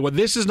this play. Well,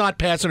 this is not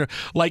pass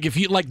interference.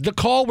 Like the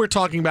call we're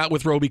talking about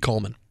with Roby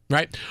Coleman.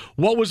 Right?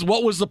 What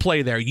was the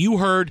play there? You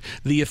heard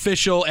the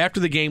official, after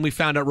the game, we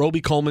found out Roby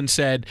Coleman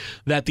said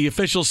that the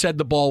official said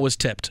the ball was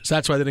tipped. So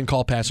that's why they didn't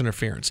call pass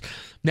interference.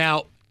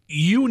 Now,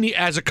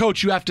 as a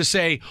coach, you have to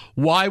say,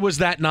 why was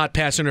that not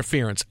pass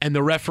interference? And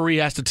the referee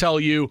has to tell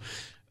you,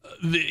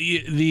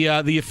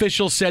 the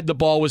official said the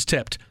ball was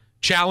tipped.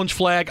 Challenge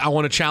flag, I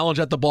want to challenge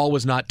that the ball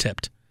was not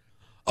tipped.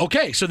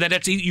 Okay, so then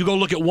you go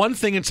look at one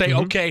thing and say,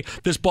 okay,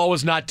 this ball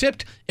was not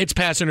tipped, it's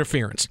pass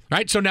interference,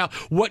 right? So now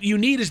what you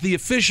need is the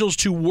officials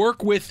to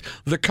work with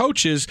the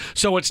coaches,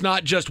 so it's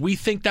not just we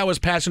think that was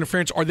pass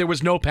interference or there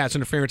was no pass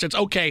interference. It's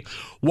okay,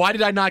 why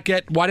did I not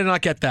get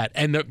that?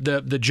 And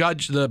the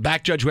judge, the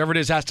back judge, whoever it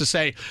is, has to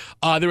say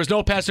there was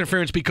no pass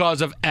interference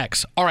because of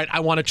X. All right, I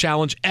want to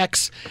challenge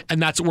X,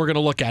 and that's what we're going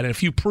to look at. And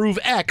if you prove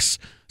X,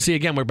 see,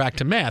 again, we're back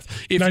to math.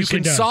 If you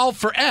can solve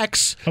for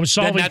X, I was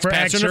solving then that's for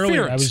pass X interference.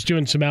 earlier. I was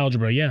doing some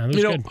algebra. Yeah, that was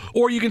good.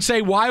 Or you can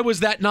say, why was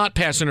that not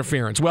pass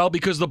interference? Well,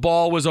 because the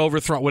ball was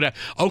overthrown. Whatever.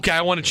 Okay,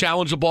 I want to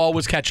challenge the ball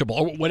was catchable.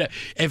 Or whatever.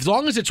 As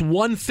long as it's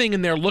one thing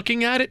and they're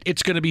looking at it,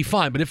 it's going to be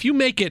fine. But if you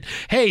make it,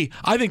 hey,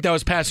 I think that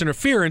was pass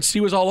interference.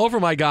 He was all over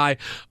my guy.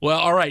 Well,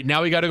 all right,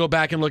 now we got to go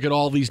back and look at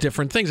all these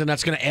different things, and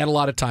that's going to add a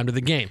lot of time to the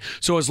game.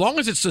 So as long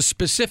as it's a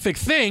specific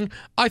thing,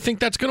 I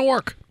think that's going to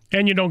work.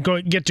 And you don't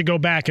get to go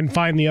back and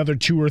find the other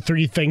 2 or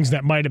 3 things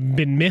that might have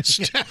been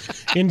missed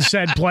in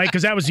said play,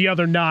 because that was the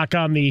other knock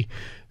on the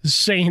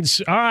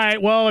Saints. All right,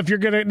 well, if you're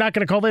not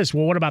going to call this,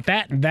 well, what about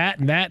that and that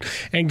and that,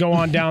 and go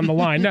on down the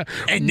line? No,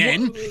 and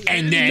then,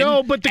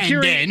 no, but the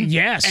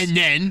yes, and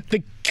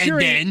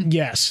then,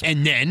 yes,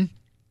 and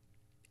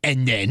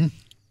then.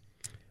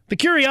 The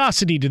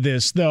curiosity to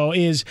this, though,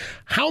 is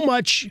how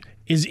much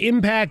is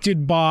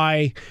impacted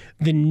by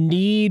the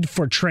need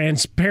for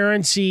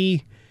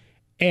transparency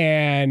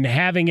and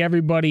having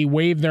everybody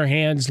wave their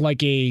hands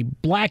like a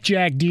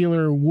blackjack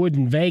dealer would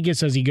in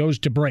Vegas as he goes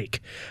to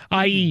break.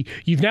 I.e.,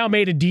 you've now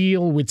made a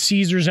deal with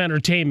Caesars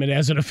Entertainment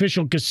as an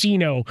official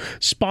casino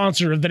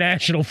sponsor of the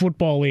National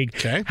Football League.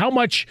 Okay. How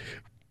much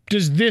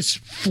does this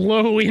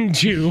flow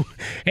into,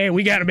 hey,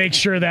 we got to make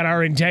sure that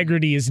our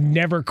integrity is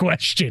never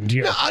questioned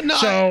here?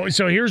 No.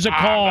 So here's a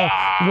call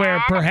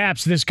where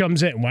perhaps this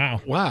comes in.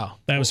 Wow.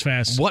 That was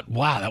fast. What?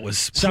 Wow, that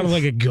was... Sounded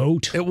like a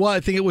goat. It was. I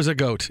think it was a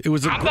goat. It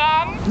was a...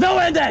 No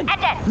ending!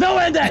 No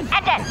ending!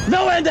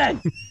 No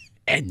ending!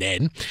 And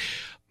then...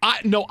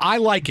 I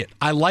like it.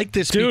 I like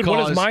this, dude. because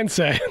What does mine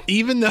say?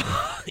 Even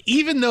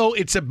though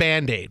it's a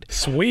Band-Aid,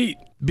 sweet,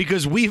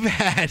 because we've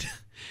had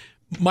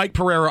Mike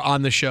Pereira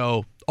on the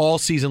show all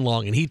season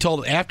long, and he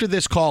told, after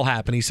this call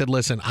happened, he said,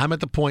 listen, I'm at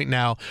the point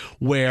now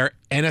where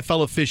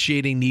NFL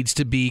officiating needs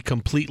to be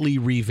completely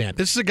revamped.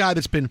 This is a guy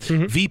that's been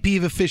VP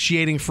of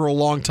officiating for a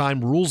long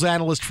time, rules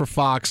analyst for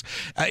Fox.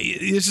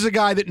 This is a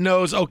guy that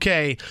knows,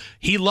 okay,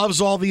 he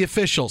loves all the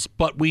officials,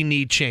 but we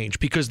need change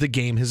because the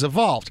game has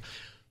evolved.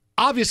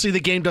 Obviously, the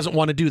game doesn't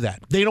want to do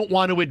that. They don't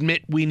want to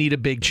admit we need a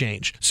big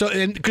change. So,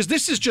 and because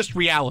this is just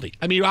reality.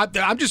 I mean,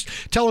 I'm just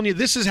telling you,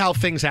 this is how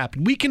things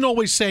happen. We can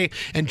always say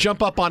and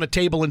jump up on a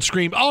table and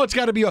scream, oh, it's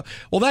got to be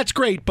well, that's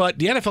great, but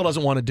the NFL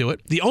doesn't want to do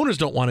it. The owners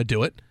don't want to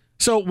do it.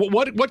 So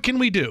what can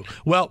we do?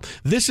 Well,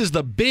 this is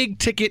the big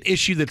ticket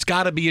issue that's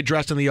got to be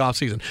addressed in the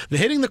offseason. The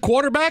hitting the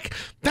quarterback,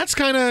 that's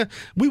kind of,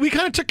 we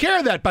kind of took care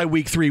of that by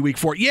week 3, week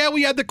 4. Yeah,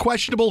 we had the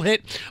questionable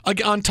hit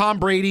on Tom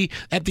Brady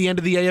at the end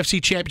of the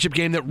AFC Championship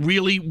game that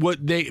really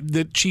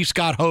the Chiefs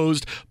got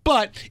hosed,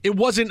 but it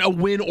wasn't a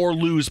win or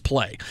lose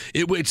play.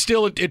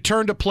 It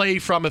turned a play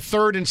from a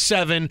 3rd and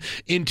 7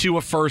 into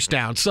a first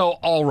down. So,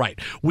 all right,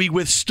 we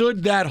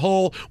withstood that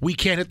whole we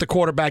can't hit the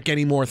quarterback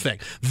anymore thing.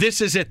 This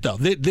is it, though.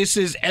 This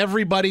is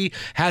everybody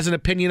has an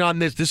opinion on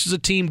this. This is a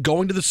team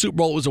going to the Super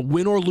Bowl. It was a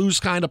win or lose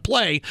kind of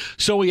play,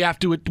 so we have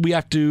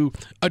to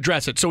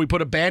address it. So we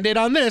put a Band-Aid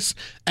on this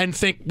and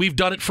think we've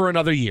done it for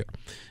another year.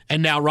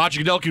 And now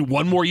Roger Goodell,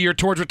 one more year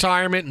towards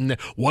retirement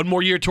and one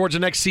more year towards the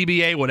next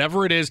CBA,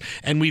 whatever it is,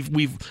 and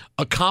we've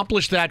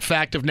accomplished that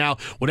fact of now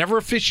whatever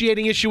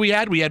officiating issue we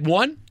had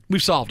one,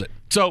 we've solved it.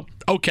 So,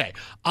 okay,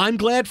 I'm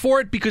glad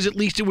for it because at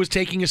least it was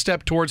taking a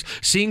step towards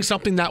seeing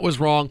something that was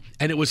wrong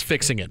and it was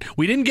fixing it.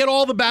 We didn't get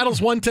all the battles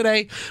won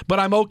today, but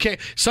I'm okay.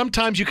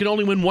 Sometimes you can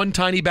only win one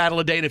tiny battle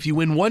a day, and if you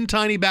win one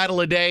tiny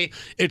battle a day,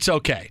 it's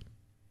okay.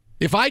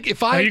 If I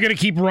Are you going to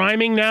keep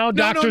rhyming now,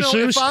 Dr.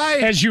 Seuss,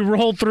 as you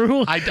roll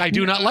through? I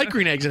do not like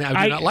green eggs, and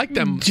I do not like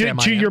them.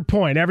 To your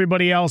point,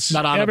 everybody else,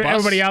 not on a bus.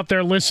 Everybody out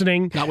there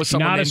listening, not with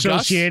someone not named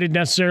associated Gus.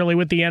 necessarily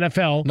with the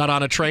NFL, not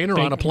on a train or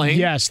on a plane.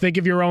 Yes, think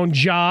of your own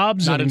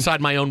jobs, not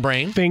inside my own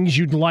brain. Things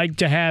you'd like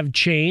to have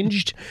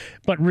changed,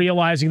 but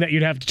realizing that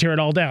you'd have to tear it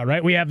all down.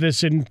 Right? We have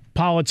this in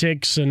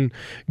politics and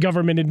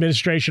government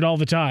administration all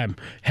the time.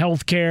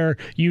 Healthcare,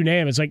 you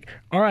name it. It's like,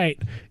 all right,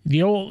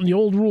 the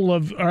old rule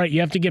of, all right, you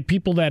have to get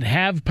people that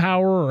have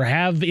power or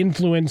have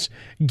influence,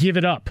 give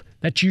it up.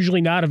 That's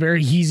usually not a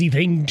very easy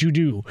thing to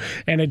do.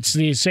 And it's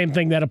the same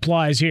thing that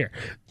applies here.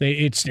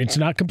 It's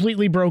not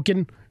completely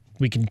broken.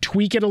 We can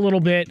tweak it a little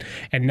bit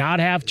and not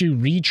have to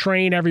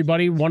retrain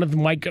everybody. One of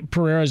Mike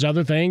Pereira's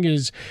other thing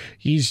is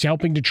he's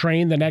helping to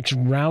train the next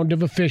round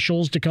of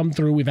officials to come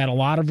through. We've had a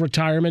lot of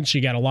retirements.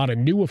 You got a lot of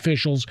new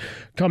officials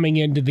coming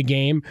into the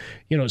game.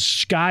 You know,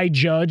 Sky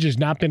Judge has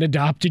not been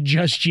adopted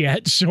just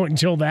yet. So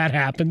until that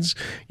happens,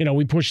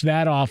 we push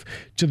that off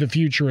to the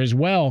future as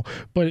well.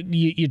 But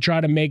you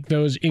try to make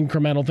those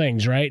incremental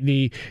things, right?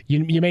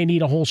 You may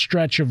need a whole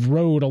stretch of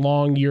road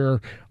along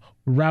your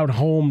route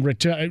home,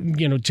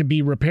 to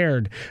be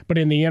repaired. But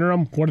in the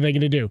interim, what are they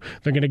going to do?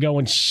 They're going to go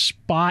and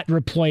spot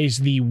replace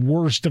the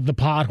worst of the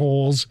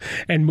potholes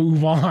and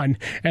move on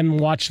and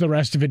watch the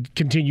rest of it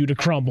continue to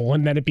crumble.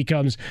 And then it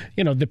becomes,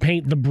 the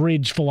paint the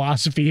bridge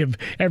philosophy of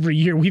every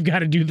year we've got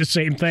to do the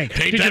same thing.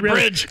 Paint that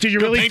bridge. Did you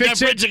really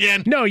fix it? Bridge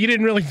again. No, you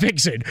didn't really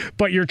fix it,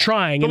 but you're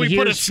trying. But we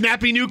put a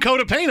snappy new coat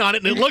of paint on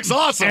it, and it looks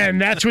awesome.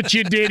 And that's what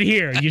you did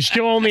here. You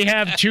still only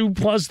have 2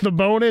 plus the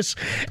bonus,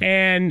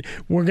 and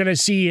we're going to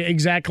see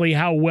exactly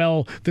how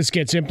well this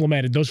gets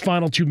implemented. Those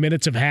final 2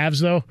 minutes of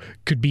halves, though,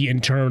 could be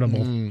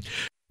interminable.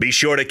 Be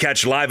sure to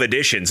catch live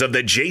editions of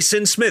The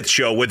Jason Smith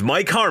Show with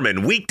Mike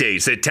Harmon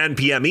weekdays at 10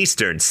 p.m.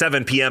 Eastern,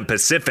 7 p.m.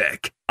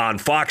 Pacific on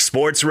Fox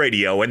Sports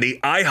Radio and the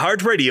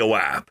iHeartRadio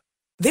app.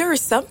 There are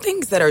some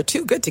things that are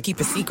too good to keep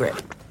a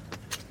secret.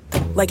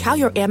 Like how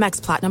your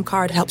Amex Platinum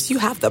card helps you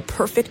have the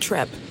perfect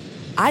trip.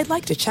 I'd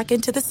like to check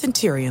into the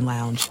Centurion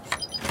Lounge.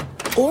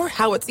 Or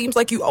how it seems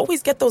like you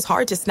always get those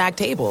hard-to-snag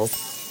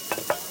tables.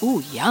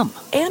 Ooh, yum.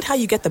 And how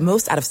you get the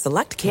most out of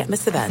select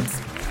can't-miss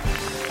events.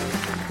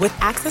 With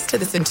access to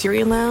the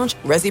Centurion Lounge,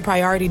 Resi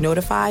Priority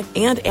Notified,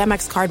 and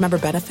Amex card member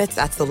benefits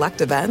at select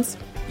events,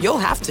 you'll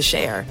have to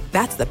share.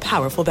 That's the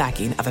powerful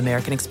backing of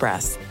American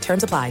Express.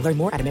 Terms apply. Learn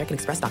more at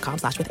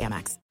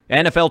americanexpress.com/withAmex.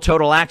 NFL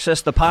Total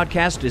Access, the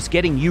podcast, is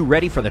getting you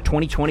ready for the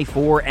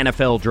 2024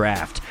 NFL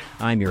Draft.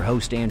 I'm your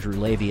host, Andrew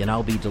Levy, and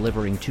I'll be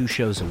delivering 2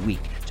 shows a week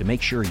to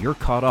make sure you're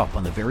caught up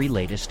on the very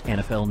latest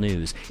NFL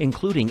news,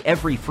 including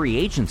every free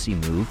agency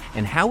move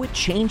and how it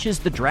changes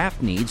the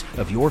draft needs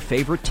of your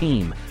favorite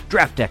team.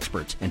 Draft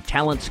experts and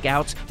talent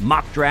scouts,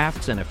 mock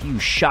drafts, and a few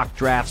shock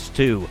drafts,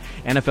 too.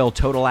 NFL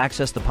Total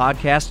Access, the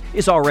podcast,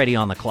 is already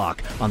on the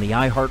clock on the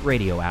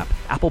iHeartRadio app,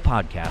 Apple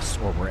Podcasts,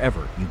 or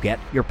wherever you get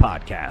your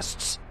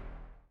podcasts.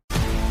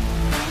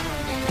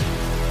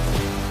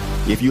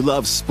 If you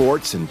love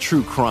sports and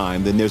true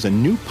crime, then there's a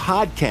new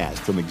podcast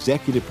from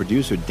executive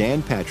producer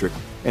Dan Patrick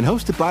and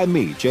hosted by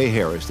me, Jay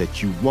Harris,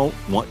 that you won't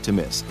want to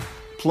miss.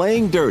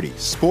 Playing Dirty: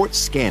 Sports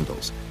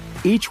Scandals.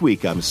 Each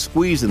week, I'm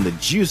squeezing the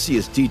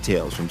juiciest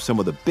details from some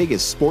of the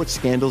biggest sports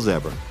scandals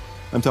ever.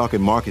 I'm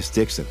talking Marcus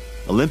Dixon,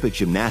 Olympic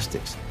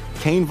gymnastics,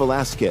 Cain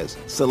Velasquez,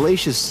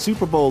 salacious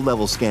Super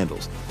Bowl-level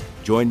scandals.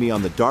 Join me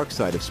on the dark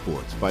side of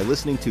sports by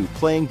listening to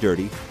Playing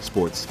Dirty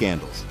Sports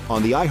Scandals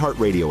on the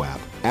iHeartRadio app,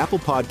 Apple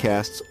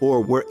Podcasts, or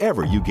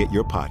wherever you get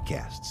your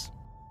podcasts.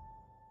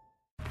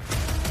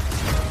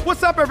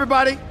 What's up,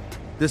 everybody?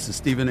 This is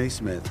Stephen A.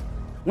 Smith.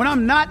 When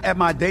I'm not at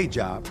my day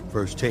job,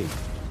 First Take,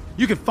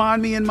 you can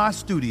find me in my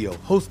studio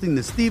hosting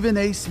the Stephen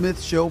A.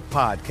 Smith Show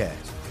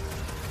podcast.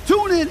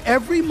 Tune in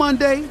every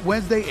Monday,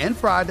 Wednesday, and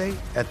Friday,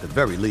 at the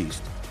very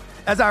least,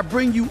 as I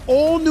bring you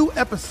all new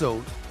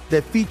episodes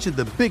that feature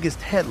the biggest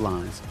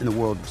headlines in the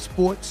world of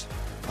sports,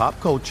 pop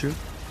culture,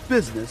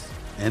 business,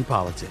 and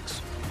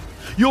politics.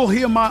 You'll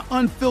hear my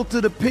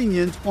unfiltered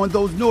opinions on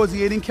those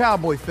nauseating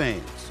Cowboy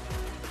fans,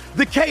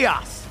 the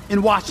chaos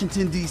in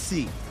Washington,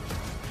 D.C.,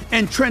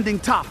 and trending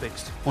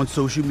topics on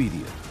social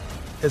media,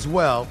 as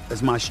well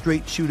as my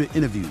straight shooter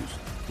interviews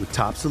with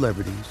top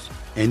celebrities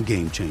and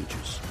game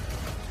changers.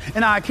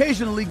 And I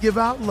occasionally give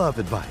out love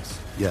advice.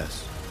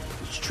 Yes,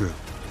 it's true.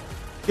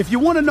 If you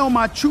want to know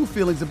my true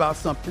feelings about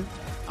something,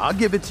 I'll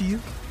give it to you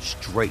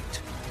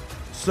straight.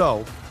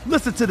 So,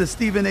 listen to the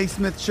Stephen A.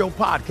 Smith Show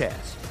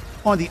podcast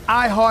on the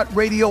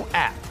iHeartRadio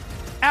app,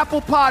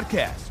 Apple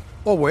Podcasts,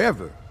 or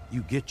wherever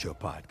you get your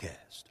podcast.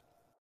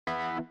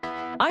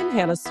 I'm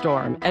Hannah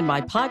Storm, and my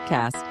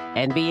podcast,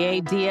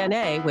 NBA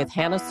DNA with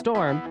Hannah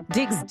Storm,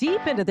 digs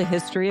deep into the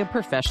history of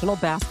professional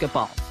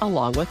basketball,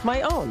 along with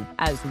my own,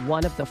 as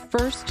one of the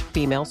first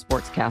female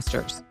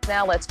sportscasters.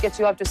 Now let's get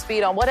you up to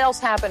speed on what else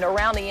happened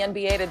around the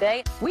NBA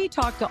today. We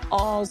talked to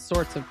all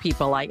sorts of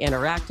people I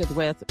interacted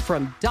with,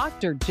 from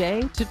Dr.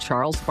 J to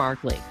Charles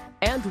Barkley,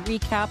 and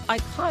recap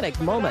iconic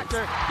moments.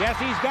 Yes,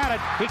 he's got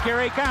it.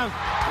 Here he comes.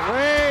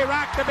 Way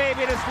rock the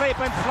baby to sleep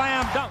and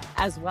slam dunk.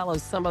 As well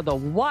as some of the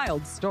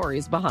wild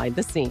stories behind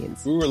the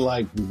scenes. We were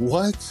like,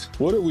 what?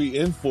 What are we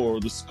in for?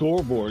 The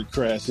scoreboard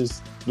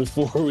crashes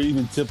before we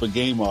even tip a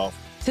game off.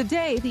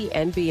 Today, the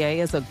NBA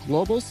is a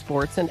global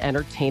sports and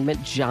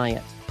entertainment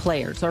giant.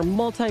 Players are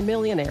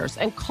multimillionaires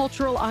and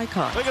cultural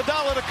icons.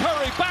 Iguodala to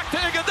Curry, back to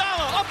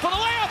Iguodala, up for the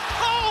layup.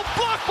 Oh,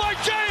 blocked by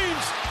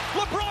James.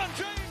 LeBron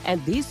James.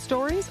 And these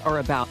stories are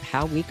about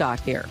how we got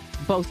here,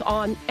 both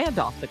on and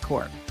off the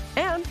court.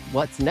 And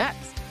what's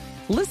next?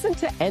 Listen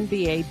to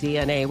NBA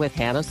DNA with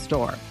Hannah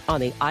Storm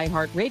on the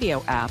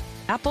iHeartRadio app,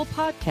 Apple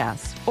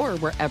Podcasts, or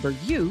wherever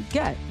you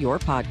get your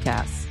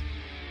podcasts.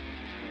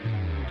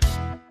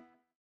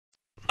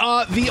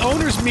 The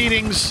owners'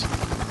 meetings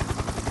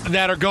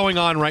that are going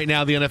on right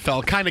now, the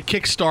NFL, kind of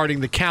kickstarting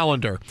the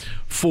calendar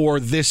for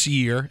this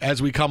year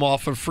as we come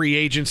off of free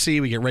agency.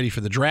 We get ready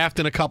for the draft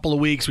in a couple of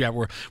weeks.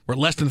 We're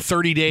less than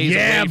 30 days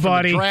away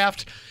from the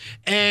draft.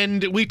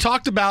 And we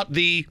talked about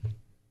the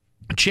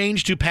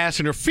change to pass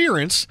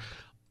interference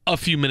a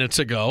few minutes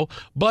ago,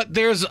 but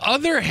there's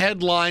other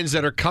headlines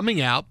that are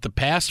coming out the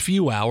past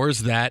few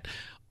hours that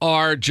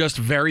are just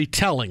very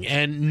telling,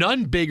 and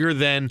none bigger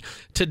than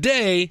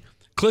today.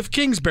 Cliff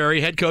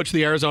Kingsbury, head coach of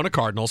the Arizona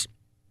Cardinals,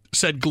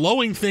 said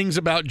glowing things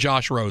about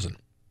Josh Rosen.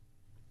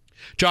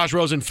 Josh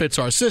Rosen fits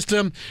our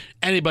system.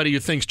 Anybody who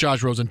thinks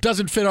Josh Rosen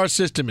doesn't fit our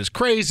system is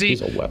crazy.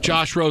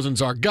 Josh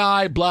Rosen's our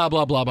guy, blah,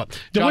 blah, blah, blah.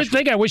 The one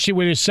thing I wish he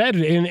would have said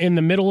in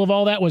the middle of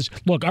all that was,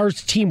 look, our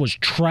team was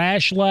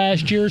trash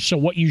last year, so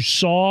what you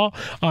saw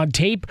on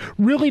tape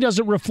really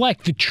doesn't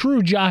reflect the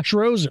true Josh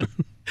Rosen.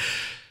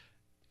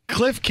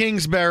 Cliff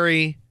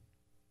Kingsbury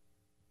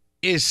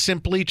is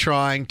simply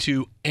trying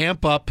to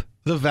amp up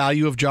the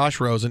value of Josh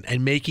Rosen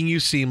and making you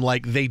seem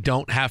like they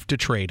don't have to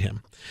trade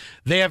him.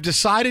 They have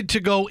decided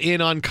to go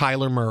in on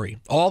Kyler Murray.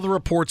 All the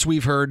reports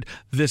we've heard,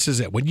 this is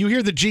it. When you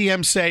hear the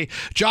GM say,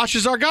 Josh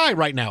is our guy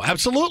right now,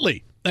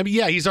 absolutely. I mean,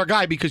 yeah, he's our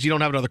guy because you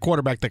don't have another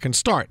quarterback that can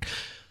start.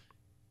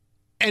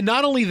 And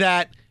not only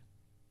that,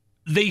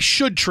 they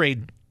should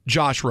trade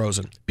Josh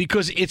Rosen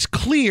because it's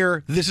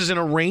clear this is an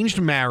arranged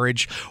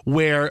marriage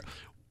where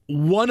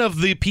one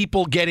of the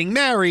people getting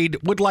married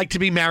would like to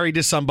be married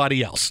to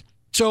somebody else.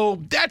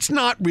 So that's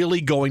not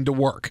really going to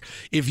work.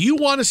 If you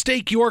want to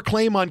stake your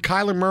claim on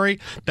Kyler Murray,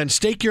 then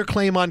stake your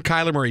claim on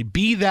Kyler Murray.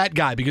 Be that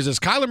guy, because as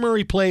Kyler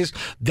Murray plays,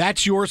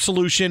 that's your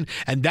solution,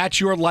 and that's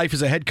your life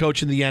as a head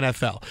coach in the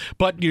NFL.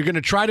 But you're going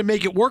to try to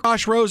make it work,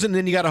 Josh Rosen, and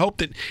then you got to hope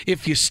that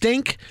if you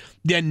stink,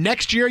 then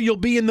next year you'll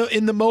be in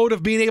the mode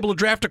of being able to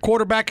draft a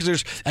quarterback because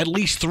there's at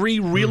least 3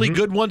 really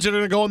good ones that are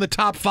going to go in the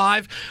top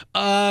 5.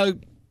 No,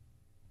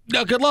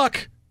 good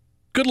luck.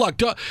 Good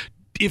luck.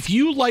 If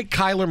you like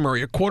Kyler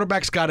Murray, a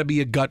quarterback's got to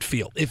be a gut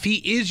feel. If he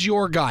is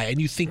your guy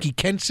and you think he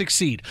can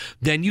succeed,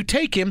 then you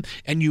take him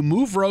and you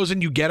move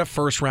Rosen, you get a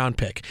first-round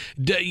pick.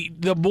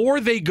 The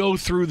more they go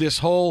through this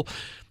whole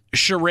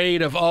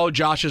charade of, oh,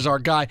 Josh is our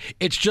guy.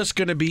 It's just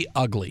going to be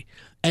ugly.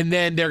 And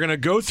then they're going to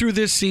go through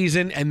this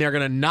season, and they're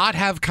going to not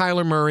have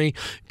Kyler Murray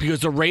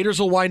because the Raiders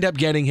will wind up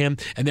getting him,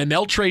 and then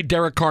they'll trade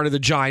Derek Carr to the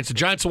Giants. The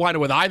Giants will wind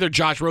up with either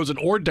Josh Rosen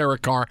or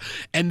Derek Carr,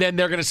 and then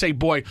they're going to say,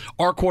 boy,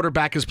 our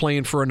quarterback is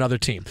playing for another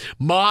team.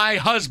 My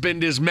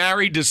husband is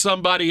married to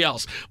somebody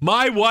else.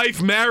 My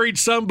wife married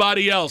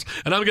somebody else,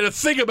 and I'm going to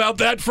think about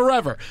that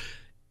forever.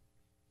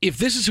 If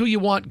this is who you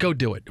want, go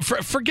do it.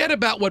 Forget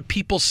about what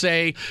people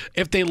say.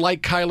 If they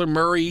like Kyler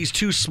Murray, he's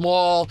too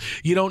small.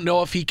 You don't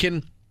know if he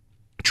can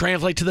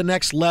translate to the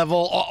next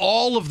level,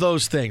 all of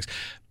those things.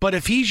 But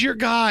if he's your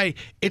guy,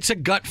 it's a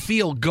gut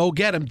feel. Go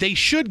get him. They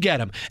should get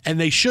him, and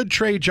they should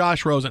trade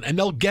Josh Rosen, and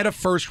they'll get a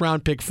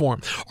first-round pick for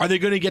him. Are they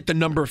going to get the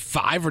number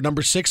 5 or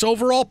number 6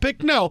 overall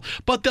pick? No,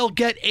 but they'll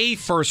get a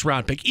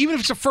first-round pick. Even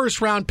if it's a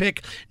first-round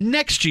pick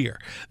next year,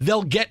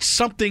 they'll get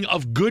something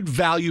of good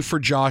value for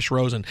Josh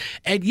Rosen.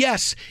 And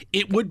yes,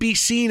 it would be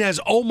seen as,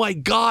 oh my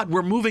God,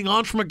 we're moving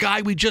on from a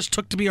guy we just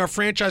took to be our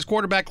franchise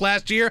quarterback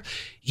last year.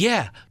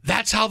 Yeah,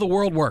 that's how the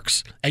world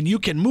works. And you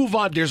can move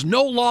on. There's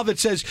no law that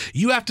says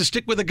you have to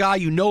stick with a guy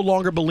you no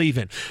longer believe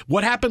in.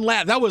 What happened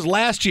that was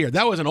last year.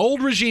 That was an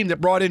old regime that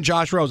brought in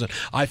Josh Rosen.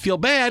 I feel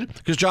bad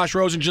because Josh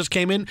Rosen just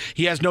came in.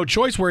 He has no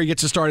choice where he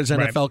gets to start his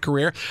NFL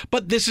career.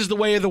 But this is the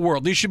way of the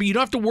world. You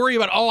don't have to worry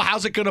about,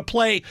 how's it going to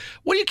play?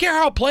 What do you care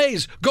how it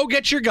plays? Go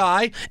get your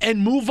guy and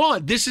move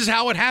on. This is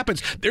how it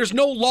happens. There's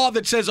no law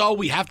that says,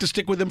 we have to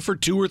stick with him for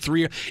 2 or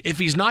 3. If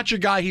he's not your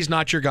guy, he's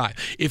not your guy.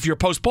 If you're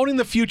postponing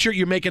the future,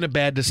 you're making a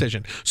bad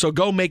decision. So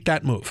go make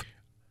that move.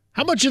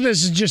 How much of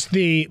this is just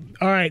the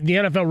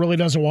NFL really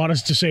doesn't want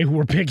us to say who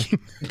we're picking?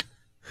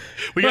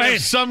 We got to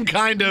have some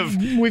kind of...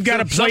 We've got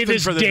to play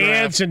this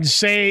dance and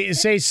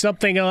say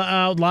something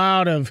out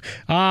loud of,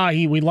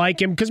 we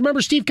like him. Because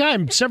remember Steve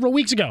Keim several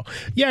weeks ago.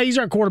 Yeah, he's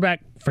our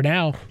quarterback for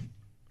now.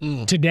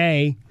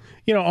 Today.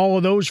 All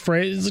of those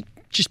phrases.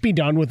 Just be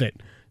done with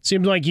it.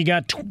 Seems like you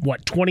got,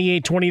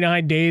 28,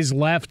 29 days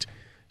left.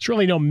 There's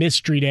really no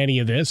mystery to any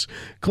of this.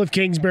 Cliff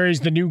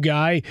Kingsbury's the new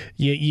guy.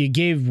 You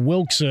gave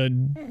Wilkes a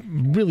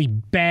really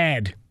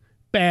bad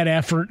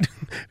effort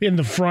in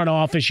the front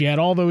office. You had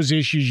all those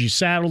issues. You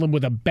saddled him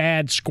with a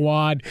bad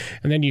squad,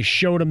 and then you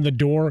showed him the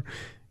door.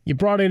 You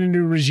brought in a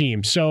new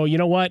regime. So you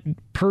know what?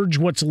 Purge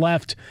what's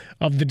left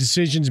of the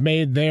decisions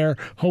made there.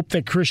 Hope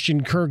that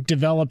Christian Kirk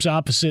develops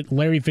opposite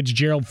Larry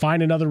Fitzgerald.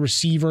 Find another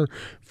receiver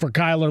for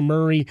Kyler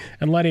Murray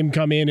and let him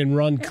come in and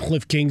run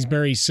Cliff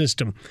Kingsbury's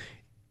system.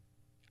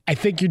 I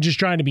think you're just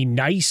trying to be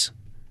nice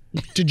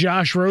to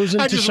Josh Rosen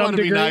to some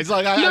degree. I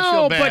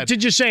feel bad. But to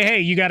just say, hey,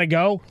 you got to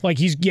go. Like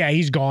he's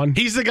gone.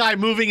 He's the guy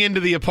moving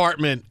into the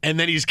apartment, and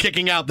then he's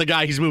kicking out the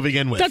guy he's moving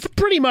in with. That's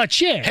pretty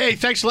much it. Hey,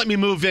 thanks for letting me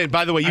move in.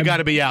 By the way, you got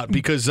to be out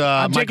because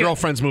my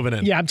girlfriend's moving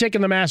in. Yeah, I'm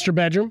taking the master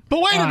bedroom.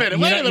 But wait a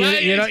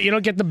minute. You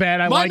don't get the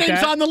bed. My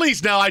name's on the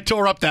lease now. I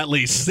tore up that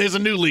lease. There's a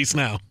new lease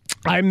now.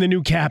 I'm the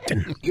new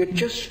captain. You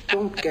just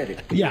don't get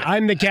it. Yeah,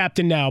 I'm the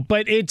captain now.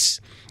 But it's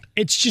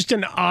just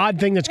an odd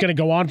thing that's going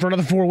to go on for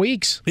another 4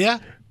 weeks. Yeah.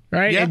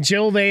 Right? Yeah.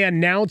 Until they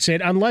announce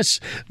it, unless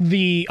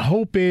the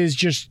hope is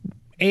just,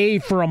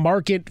 for a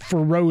market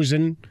for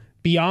Rosen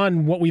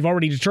beyond what we've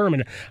already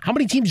determined. How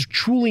many teams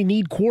truly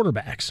need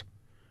quarterbacks?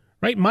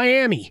 Right?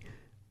 Miami.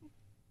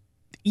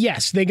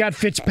 Yes, they got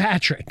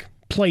Fitzpatrick,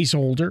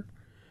 placeholder.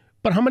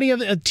 But how many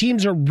other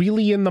teams are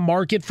really in the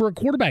market for a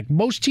quarterback?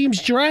 Most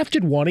teams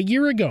drafted one a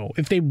year ago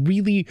if they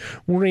really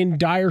were in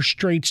dire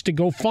straits to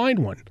go find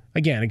one.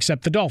 Again,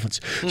 except the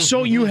Dolphins.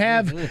 So you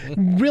have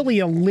really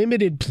a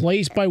limited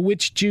place by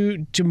which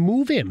to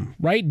move him,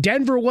 right?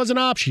 Denver was an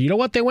option. You know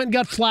what? They went and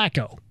got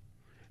Flacco.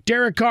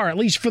 Derek Carr, at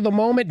least for the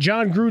moment,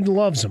 John Gruden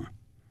loves him.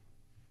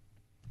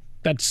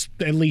 That's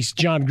at least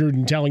John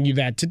Gruden telling you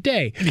that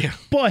today. Yeah.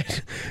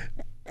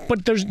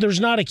 But there's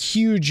not a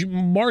huge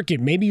market.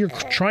 Maybe you're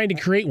trying to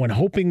create one,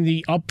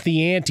 hoping up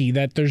the ante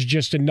that there's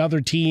just another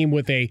team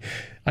with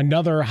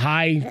another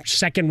high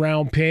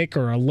second-round pick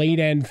or a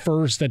late-end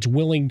first that's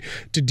willing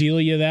to deal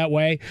you that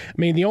way. I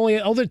mean, the only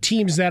other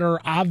teams that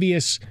are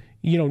obvious,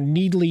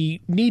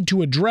 need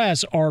to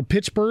address are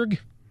Pittsburgh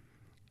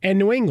and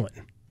New England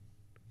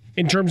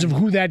in terms of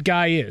who that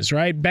guy is,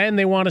 right? Ben,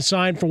 they want to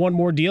sign for one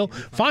more deal.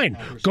 Fine.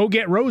 Go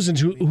get Rosen,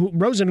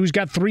 who's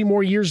got 3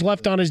 more years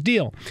left on his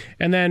deal.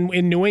 And then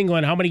in New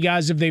England, how many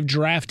guys have they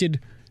drafted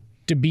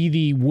to be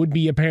the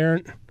would-be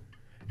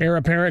heir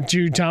apparent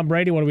to Tom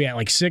Brady? What are we at,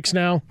 like 6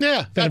 now?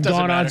 Yeah, that have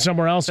gone on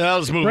somewhere else?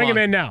 Let's move on. Bring him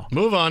in now.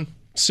 Move on.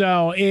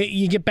 So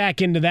you get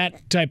back into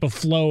that type of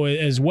flow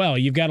as well.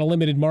 You've got a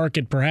limited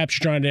market. Perhaps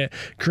you're trying to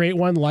create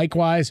one.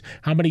 Likewise,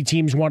 how many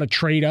teams want to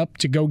trade up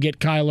to go get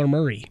Kyler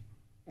Murray?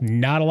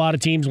 Not a lot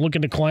of teams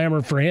looking to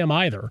clamor for him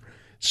either.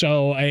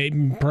 So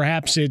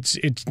perhaps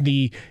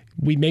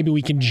maybe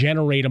we can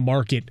generate a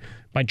market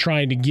by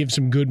trying to give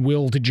some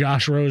goodwill to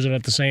Josh Rosen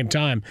at the same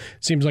time.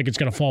 Seems like it's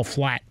going to fall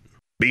flat.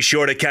 Be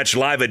sure to catch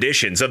live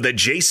editions of The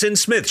Jason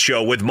Smith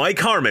Show with Mike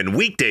Harmon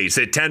weekdays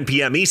at 10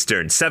 p.m.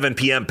 Eastern, 7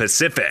 p.m.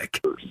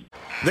 Pacific.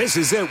 This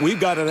is it. We've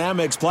got an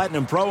Amex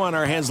Platinum Pro on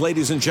our hands,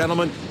 ladies and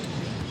gentlemen.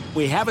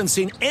 We haven't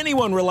seen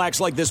anyone relax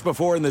like this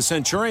before in the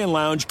Centurion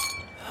Lounge.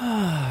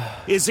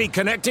 Is he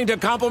connecting to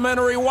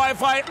complimentary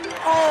Wi-Fi?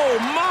 Oh,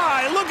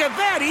 my! Look at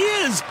that! He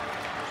is!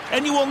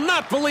 And you will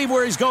not believe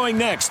where he's going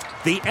next.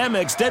 The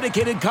Amex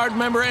dedicated card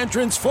member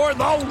entrance for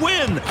the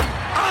win!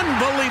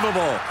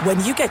 Unbelievable!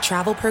 When you get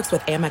travel perks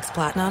with Amex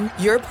Platinum,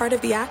 you're part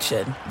of the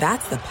action.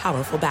 That's the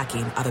powerful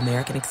backing of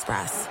American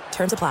Express.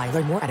 Terms apply.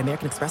 Learn more at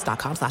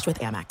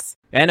americanexpress.com/withAmex.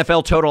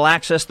 NFL Total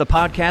Access, the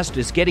podcast,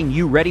 is getting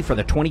you ready for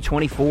the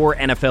 2024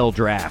 NFL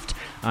Draft.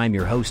 I'm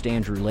your host,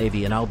 Andrew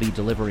Levy, and I'll be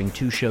delivering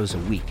 2 shows a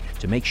week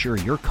to make sure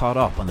you're caught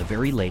up on the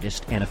very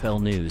latest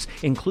NFL news,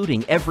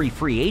 including every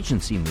free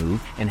agency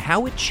move and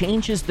how it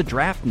changes the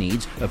draft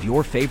needs of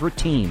your favorite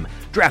team.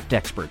 Draft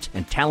experts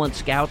and talent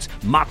scouts,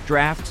 mock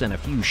drafts, and a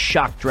few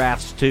shock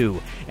drafts, too.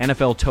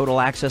 NFL Total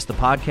Access, the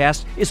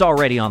podcast, is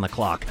already on the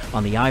clock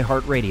on the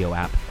iHeartRadio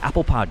app,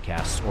 Apple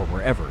Podcasts, or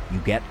wherever you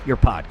get your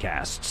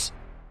podcasts.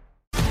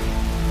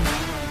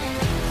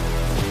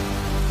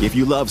 If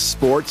you love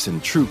sports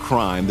and true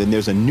crime, then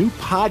there's a new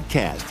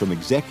podcast from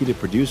executive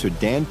producer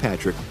Dan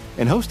Patrick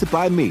and hosted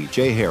by me,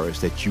 Jay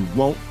Harris, that you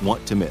won't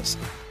want to miss.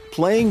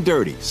 Playing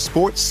Dirty: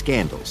 Sports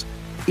Scandals.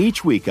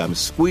 Each week, I'm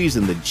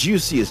squeezing the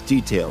juiciest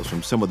details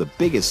from some of the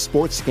biggest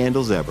sports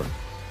scandals ever.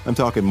 I'm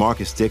talking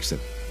Marcus Dixon,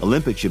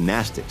 Olympic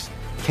gymnastics,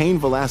 Cain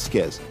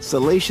Velasquez,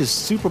 salacious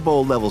Super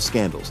Bowl-level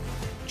scandals.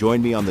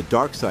 Join me on the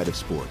dark side of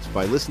sports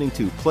by listening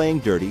to Playing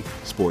Dirty: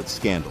 Sports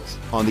Scandals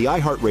on the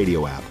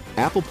iHeartRadio app,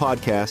 Apple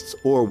Podcasts,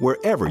 or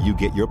wherever you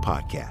get your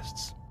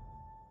podcasts.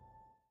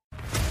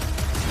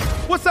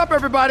 What's up,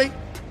 everybody?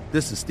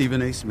 This is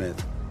Stephen A.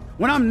 Smith.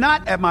 When I'm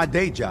not at my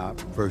day job,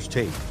 First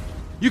Take,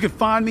 you can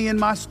find me in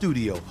my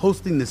studio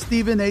hosting the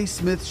Stephen A.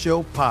 Smith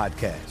Show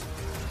podcast.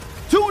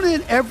 Tune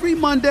in every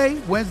Monday,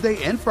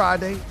 Wednesday, and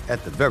Friday,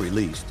 at the very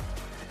least,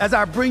 as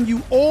I bring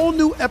you all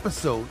new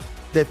episodes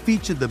that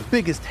feature the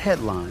biggest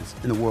headlines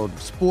in the world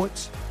of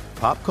sports,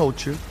 pop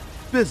culture,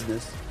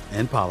 business,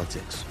 and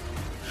politics.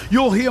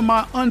 You'll hear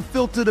my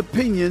unfiltered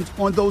opinions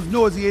on those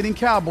nauseating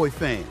Cowboy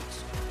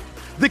fans,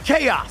 the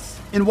chaos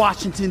in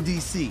Washington,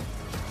 D.C.,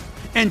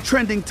 and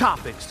trending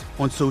topics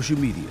on social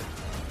media,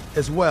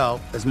 as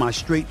well as my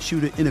straight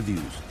shooter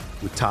interviews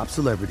with top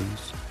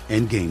celebrities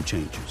and game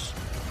changers.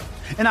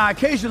 And I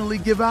occasionally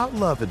give out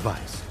love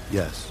advice.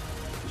 Yes,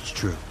 it's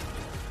true.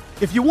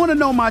 If you want to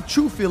know my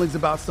true feelings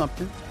about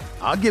something,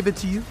 I'll give it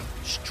to you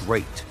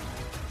straight.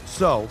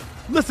 So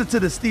listen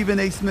to the Stephen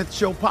A. Smith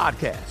Show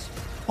podcast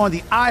on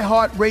the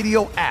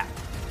iHeartRadio app,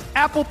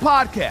 Apple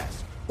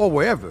Podcasts, or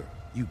wherever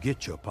you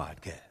get your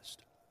podcast.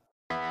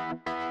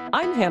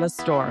 I'm Hannah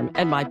Storm,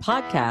 and my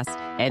podcast,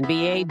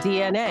 NBA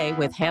DNA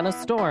with Hannah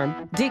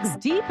Storm, digs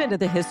deep into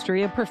the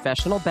history of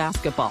professional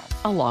basketball,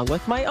 along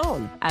with my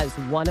own, as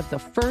one of the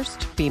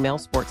first female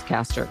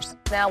sportscasters.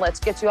 Now let's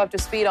get you up to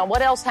speed on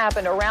what else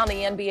happened around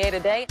the NBA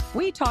today.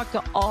 We talk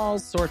to all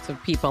sorts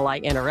of people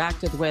I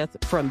interacted with,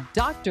 from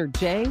Dr.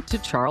 J to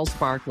Charles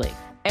Barkley,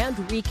 and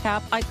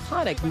recap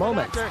iconic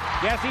moments.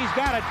 Yes, he's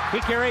got it.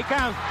 Here he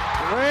comes.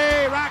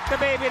 Way rock the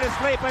baby to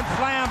sleep and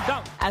slam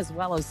dunk. As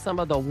well as some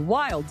of the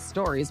wild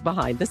stories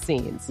behind the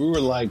scenes. We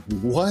were like,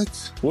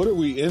 what? What are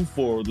we in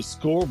for? The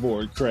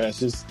scoreboard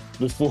crashes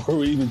before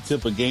we even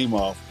tip a game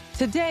off.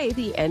 Today,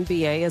 the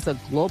NBA is a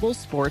global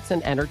sports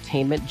and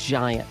entertainment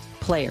giant.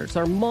 Players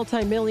are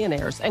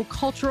multimillionaires and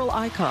cultural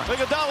icons.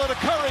 Iguodala to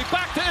Curry,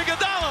 back to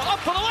Iguodala, up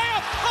for the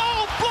layup.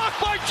 Oh,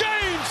 blocked by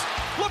James.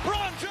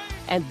 LeBron James.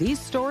 And these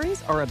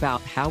stories are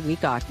about how we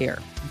got here,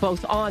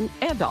 both on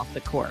and off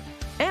the court.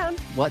 And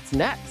what's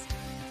next?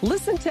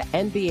 Listen to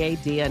NBA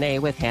DNA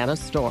with Hannah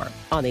Storm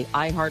on the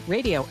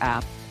iHeartRadio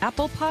app,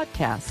 Apple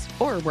Podcasts,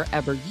 or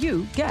wherever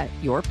you get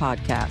your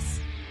podcasts.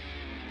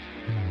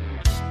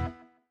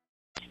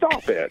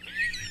 Stop it.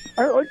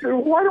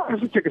 Why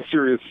don't I take a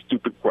serious,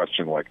 stupid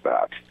question like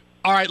that?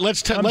 All right, let's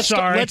start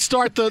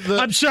the.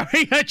 I'm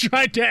sorry, I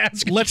tried to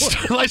ask.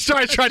 Let's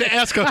start trying to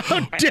ask a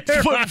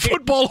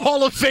football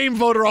Hall of Fame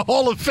voter a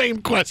Hall of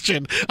Fame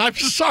question. I'm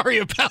sorry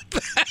about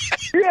that.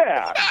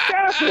 Yeah,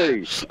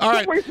 exactly. All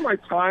right. Don't waste my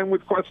time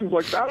with questions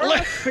like that.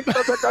 I think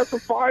about that guy for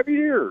 5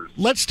 years.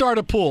 Let's start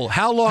a poll.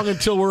 How long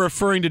until we're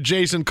referring to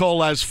Jason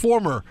Cole as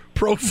former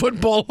Pro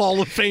Football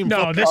Hall of Fame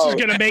voter? No, this is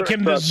going to make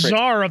him the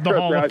czar of the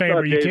Hall of Fame.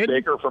 Are you kidding?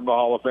 Baker from the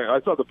Hall of Fame. I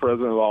saw the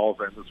president of the Hall of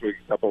Fame this week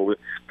a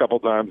couple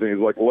times, and he's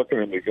like looking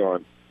at me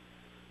going,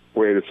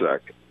 wait a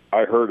sec,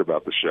 I heard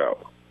about the show.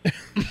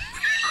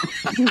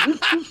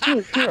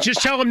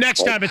 Just tell him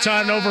next time it's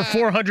on over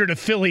 400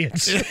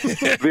 affiliates.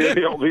 Yeah,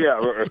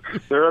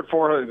 they're at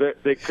 400.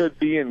 They could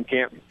be in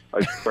Canton.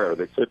 I swear,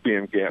 they could be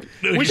in Canton.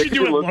 We should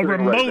do a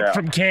remote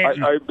from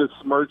Canton. I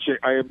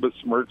am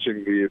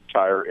besmirching the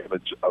entire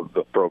image of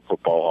the Pro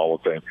Football Hall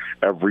of Fame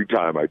every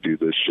time I do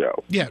this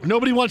show. Yeah,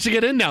 nobody wants to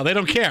get in now. They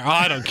don't care. Oh,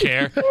 I don't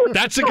care.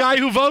 That's the guy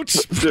who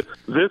votes?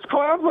 This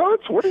clown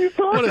votes? What are you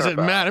talking about? What does it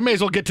matter? I may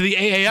as well get to the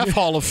AAF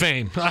Hall of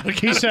Fame.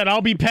 He said,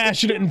 I'll be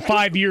passionate in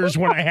 5 years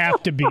when I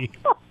have to be.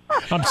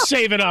 I'm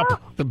saving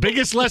up. The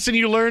biggest lesson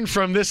you learned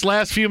from this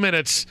last few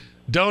minutes: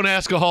 Don't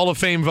ask a Hall of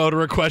Fame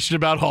voter a question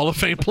about Hall of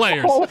Fame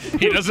players.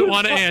 He doesn't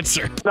want to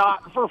answer.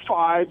 Not for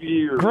 5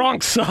 years.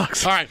 Gronk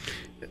sucks. All right.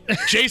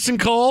 Jason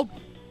Cole,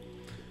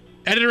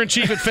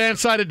 editor-in-chief at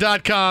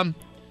fansided.com.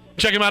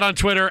 Check him out on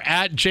Twitter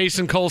at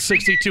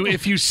JasonCole62.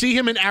 If you see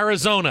him in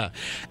Arizona,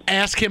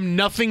 ask him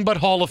nothing but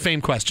Hall of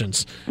Fame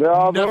questions.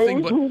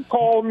 Nothing but who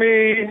call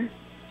me.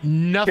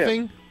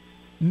 Nothing.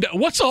 No,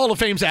 what's the Hall of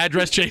Fame's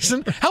address,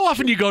 Jason? How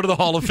often do you go to the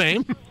Hall of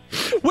Fame?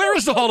 Where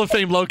is the Hall of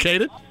Fame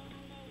located?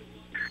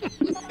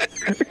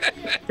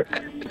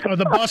 Are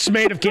the bus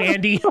made of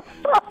candy?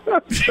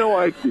 No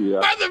idea.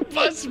 Are the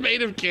bus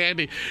made of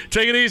candy?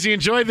 Take it easy.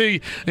 Enjoy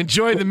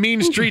the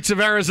mean streets of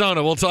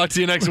Arizona. We'll talk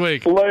to you next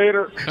week.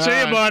 Later. See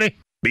you, buddy.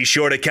 Be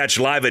sure to catch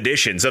live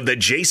editions of The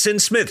Jason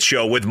Smith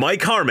Show with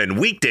Mike Harmon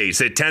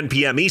weekdays at 10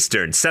 p.m.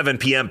 Eastern, 7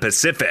 p.m.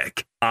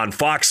 Pacific on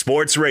Fox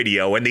Sports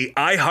Radio and the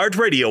iHeart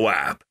Radio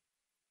app.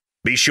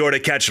 Be sure to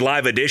catch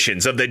live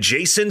editions of The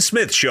Jason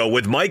Smith Show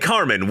with Mike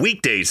Harmon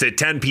weekdays at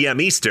 10 p.m.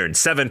 Eastern,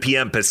 7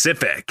 p.m.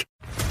 Pacific.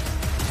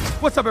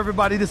 What's up,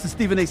 everybody? This is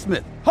Stephen A.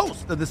 Smith,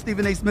 host of the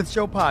Stephen A. Smith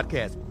Show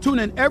podcast. Tune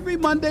in every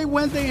Monday,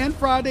 Wednesday, and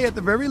Friday at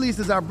the very least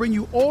as I bring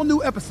you all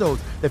new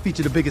episodes that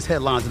feature the biggest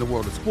headlines in the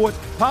world of sports,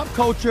 pop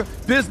culture,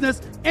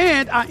 business,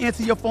 and I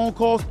answer your phone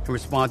calls and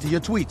respond to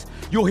your tweets.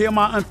 You'll hear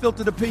my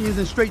unfiltered opinions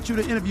and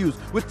straight-shooter interviews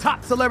with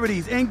top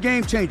celebrities and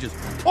game changers.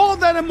 All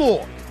that and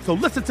more. So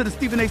listen to the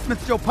Stephen A.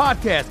 Smith Show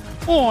podcast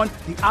on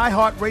the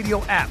iHeart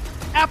Radio app,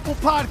 Apple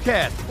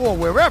Podcasts, or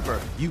wherever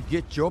you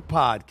get your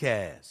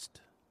podcast.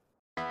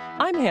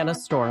 I'm Hannah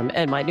Storm,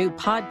 and my new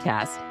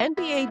podcast,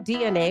 NBA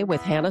DNA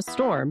with Hannah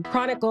Storm,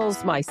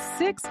 chronicles my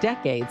 6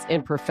 decades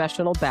in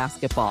professional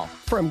basketball.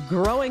 From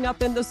growing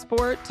up in the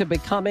sport to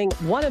becoming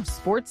one of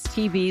sports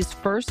TV's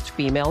first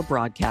female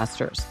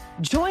broadcasters.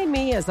 Join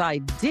me as I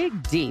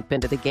dig deep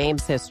into the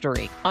game's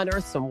history,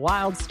 unearth some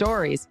wild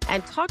stories,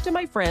 and talk to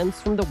my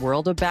friends from the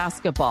world of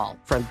basketball,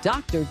 from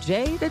Dr.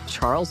 J to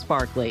Charles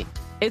Barkley.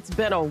 It's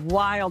been a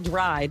wild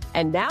ride,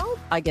 and now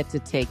I get to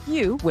take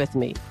you with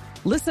me.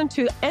 Listen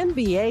to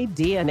NBA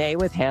DNA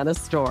with Hannah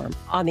Storm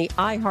on the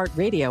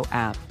iHeartRadio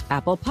app,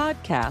 Apple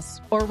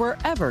Podcasts, or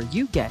wherever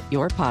you get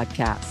your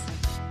podcasts.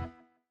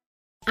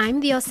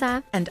 I'm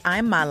Diosa. And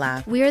I'm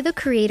Mala. We are the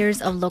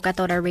creators of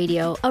Locatora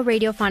Radio, a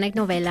radiophonic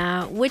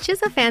novela, which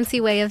is a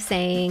fancy way of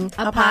saying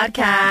a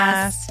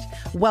podcast.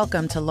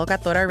 Welcome to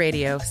Locatora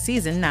Radio,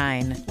 Season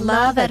 9.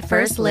 Love at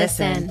first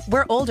listen.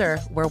 We're older,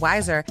 we're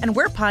wiser, and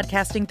we're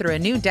podcasting through a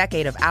new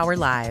decade of our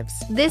lives.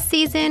 This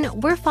season,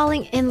 we're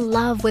falling in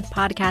love with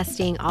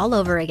podcasting all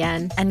over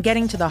again. And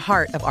getting to the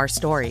heart of our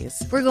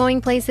stories. We're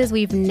going places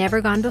we've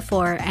never gone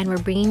before, and we're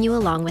bringing you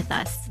along with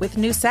us. With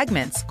new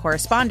segments,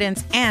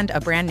 correspondence, and a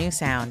brand new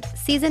sound.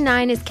 Season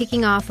 9 is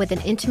kicking off with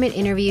an intimate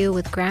interview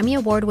with Grammy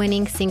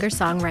Award-winning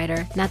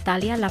singer-songwriter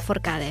Natalia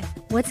Lafourcade.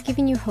 What's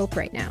giving you hope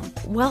right now?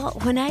 Well,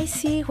 when I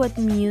see what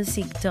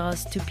music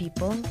does to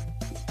people,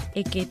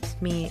 it gives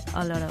me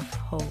a lot of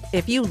hope.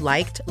 If you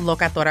liked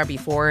Locatora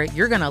before,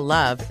 you're going to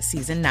love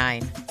Season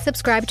 9.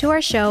 Subscribe to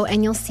our show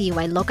and you'll see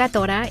why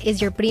Locatora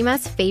is your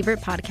prima's favorite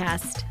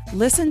podcast.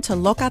 Listen to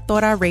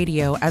Locatora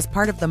Radio as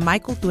part of the My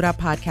Cultura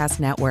Podcast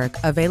Network,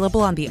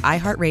 available on the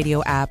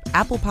iHeartRadio app,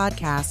 Apple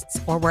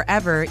Podcasts, or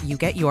wherever you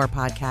get your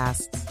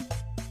podcasts.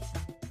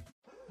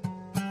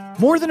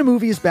 More Than a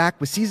Movie is back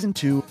with Season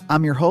 2.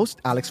 I'm your host,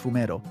 Alex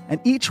Fumero,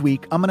 and each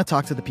week I'm going to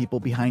talk to the people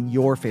behind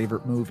your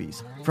favorite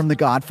movies. From The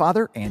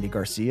Godfather, Andy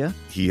Garcia.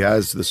 He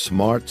has the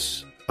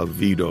smarts of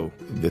Vito,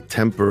 the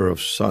temper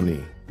of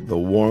Sonny, the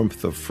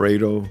warmth of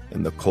Fredo,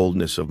 and the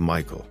coldness of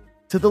Michael.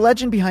 To the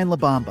legend behind La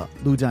Bamba,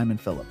 Lou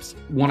Diamond Phillips.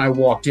 When I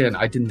walked in,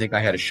 I didn't think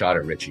I had a shot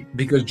at Richie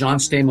because John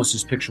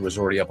Stamos' picture was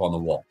already up on the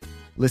wall.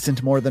 Listen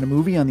to More Than a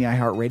Movie on the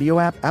iHeartRadio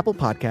app, Apple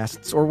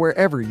Podcasts, or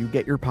wherever you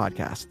get your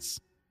podcasts.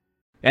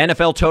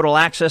 NFL Total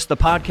Access, the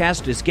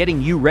podcast, is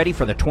getting you ready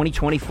for the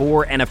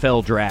 2024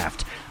 NFL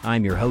Draft.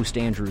 I'm your host,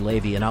 Andrew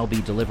Levy, and I'll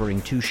be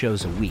delivering 2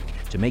 shows a week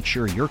to make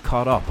sure you're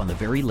caught up on the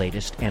very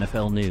latest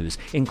NFL news,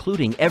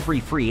 including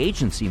every free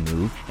agency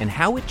move and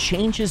how it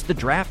changes the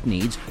draft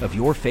needs of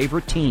your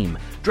favorite team.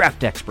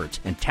 Draft experts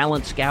and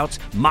talent scouts,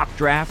 mock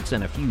drafts,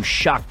 and a few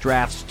shock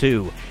drafts,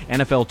 too.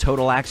 NFL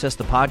Total Access,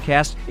 the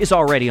podcast, is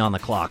already on the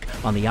clock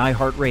on the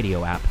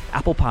iHeartRadio app,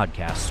 Apple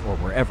Podcasts, or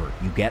wherever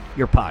you get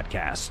your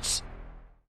podcasts.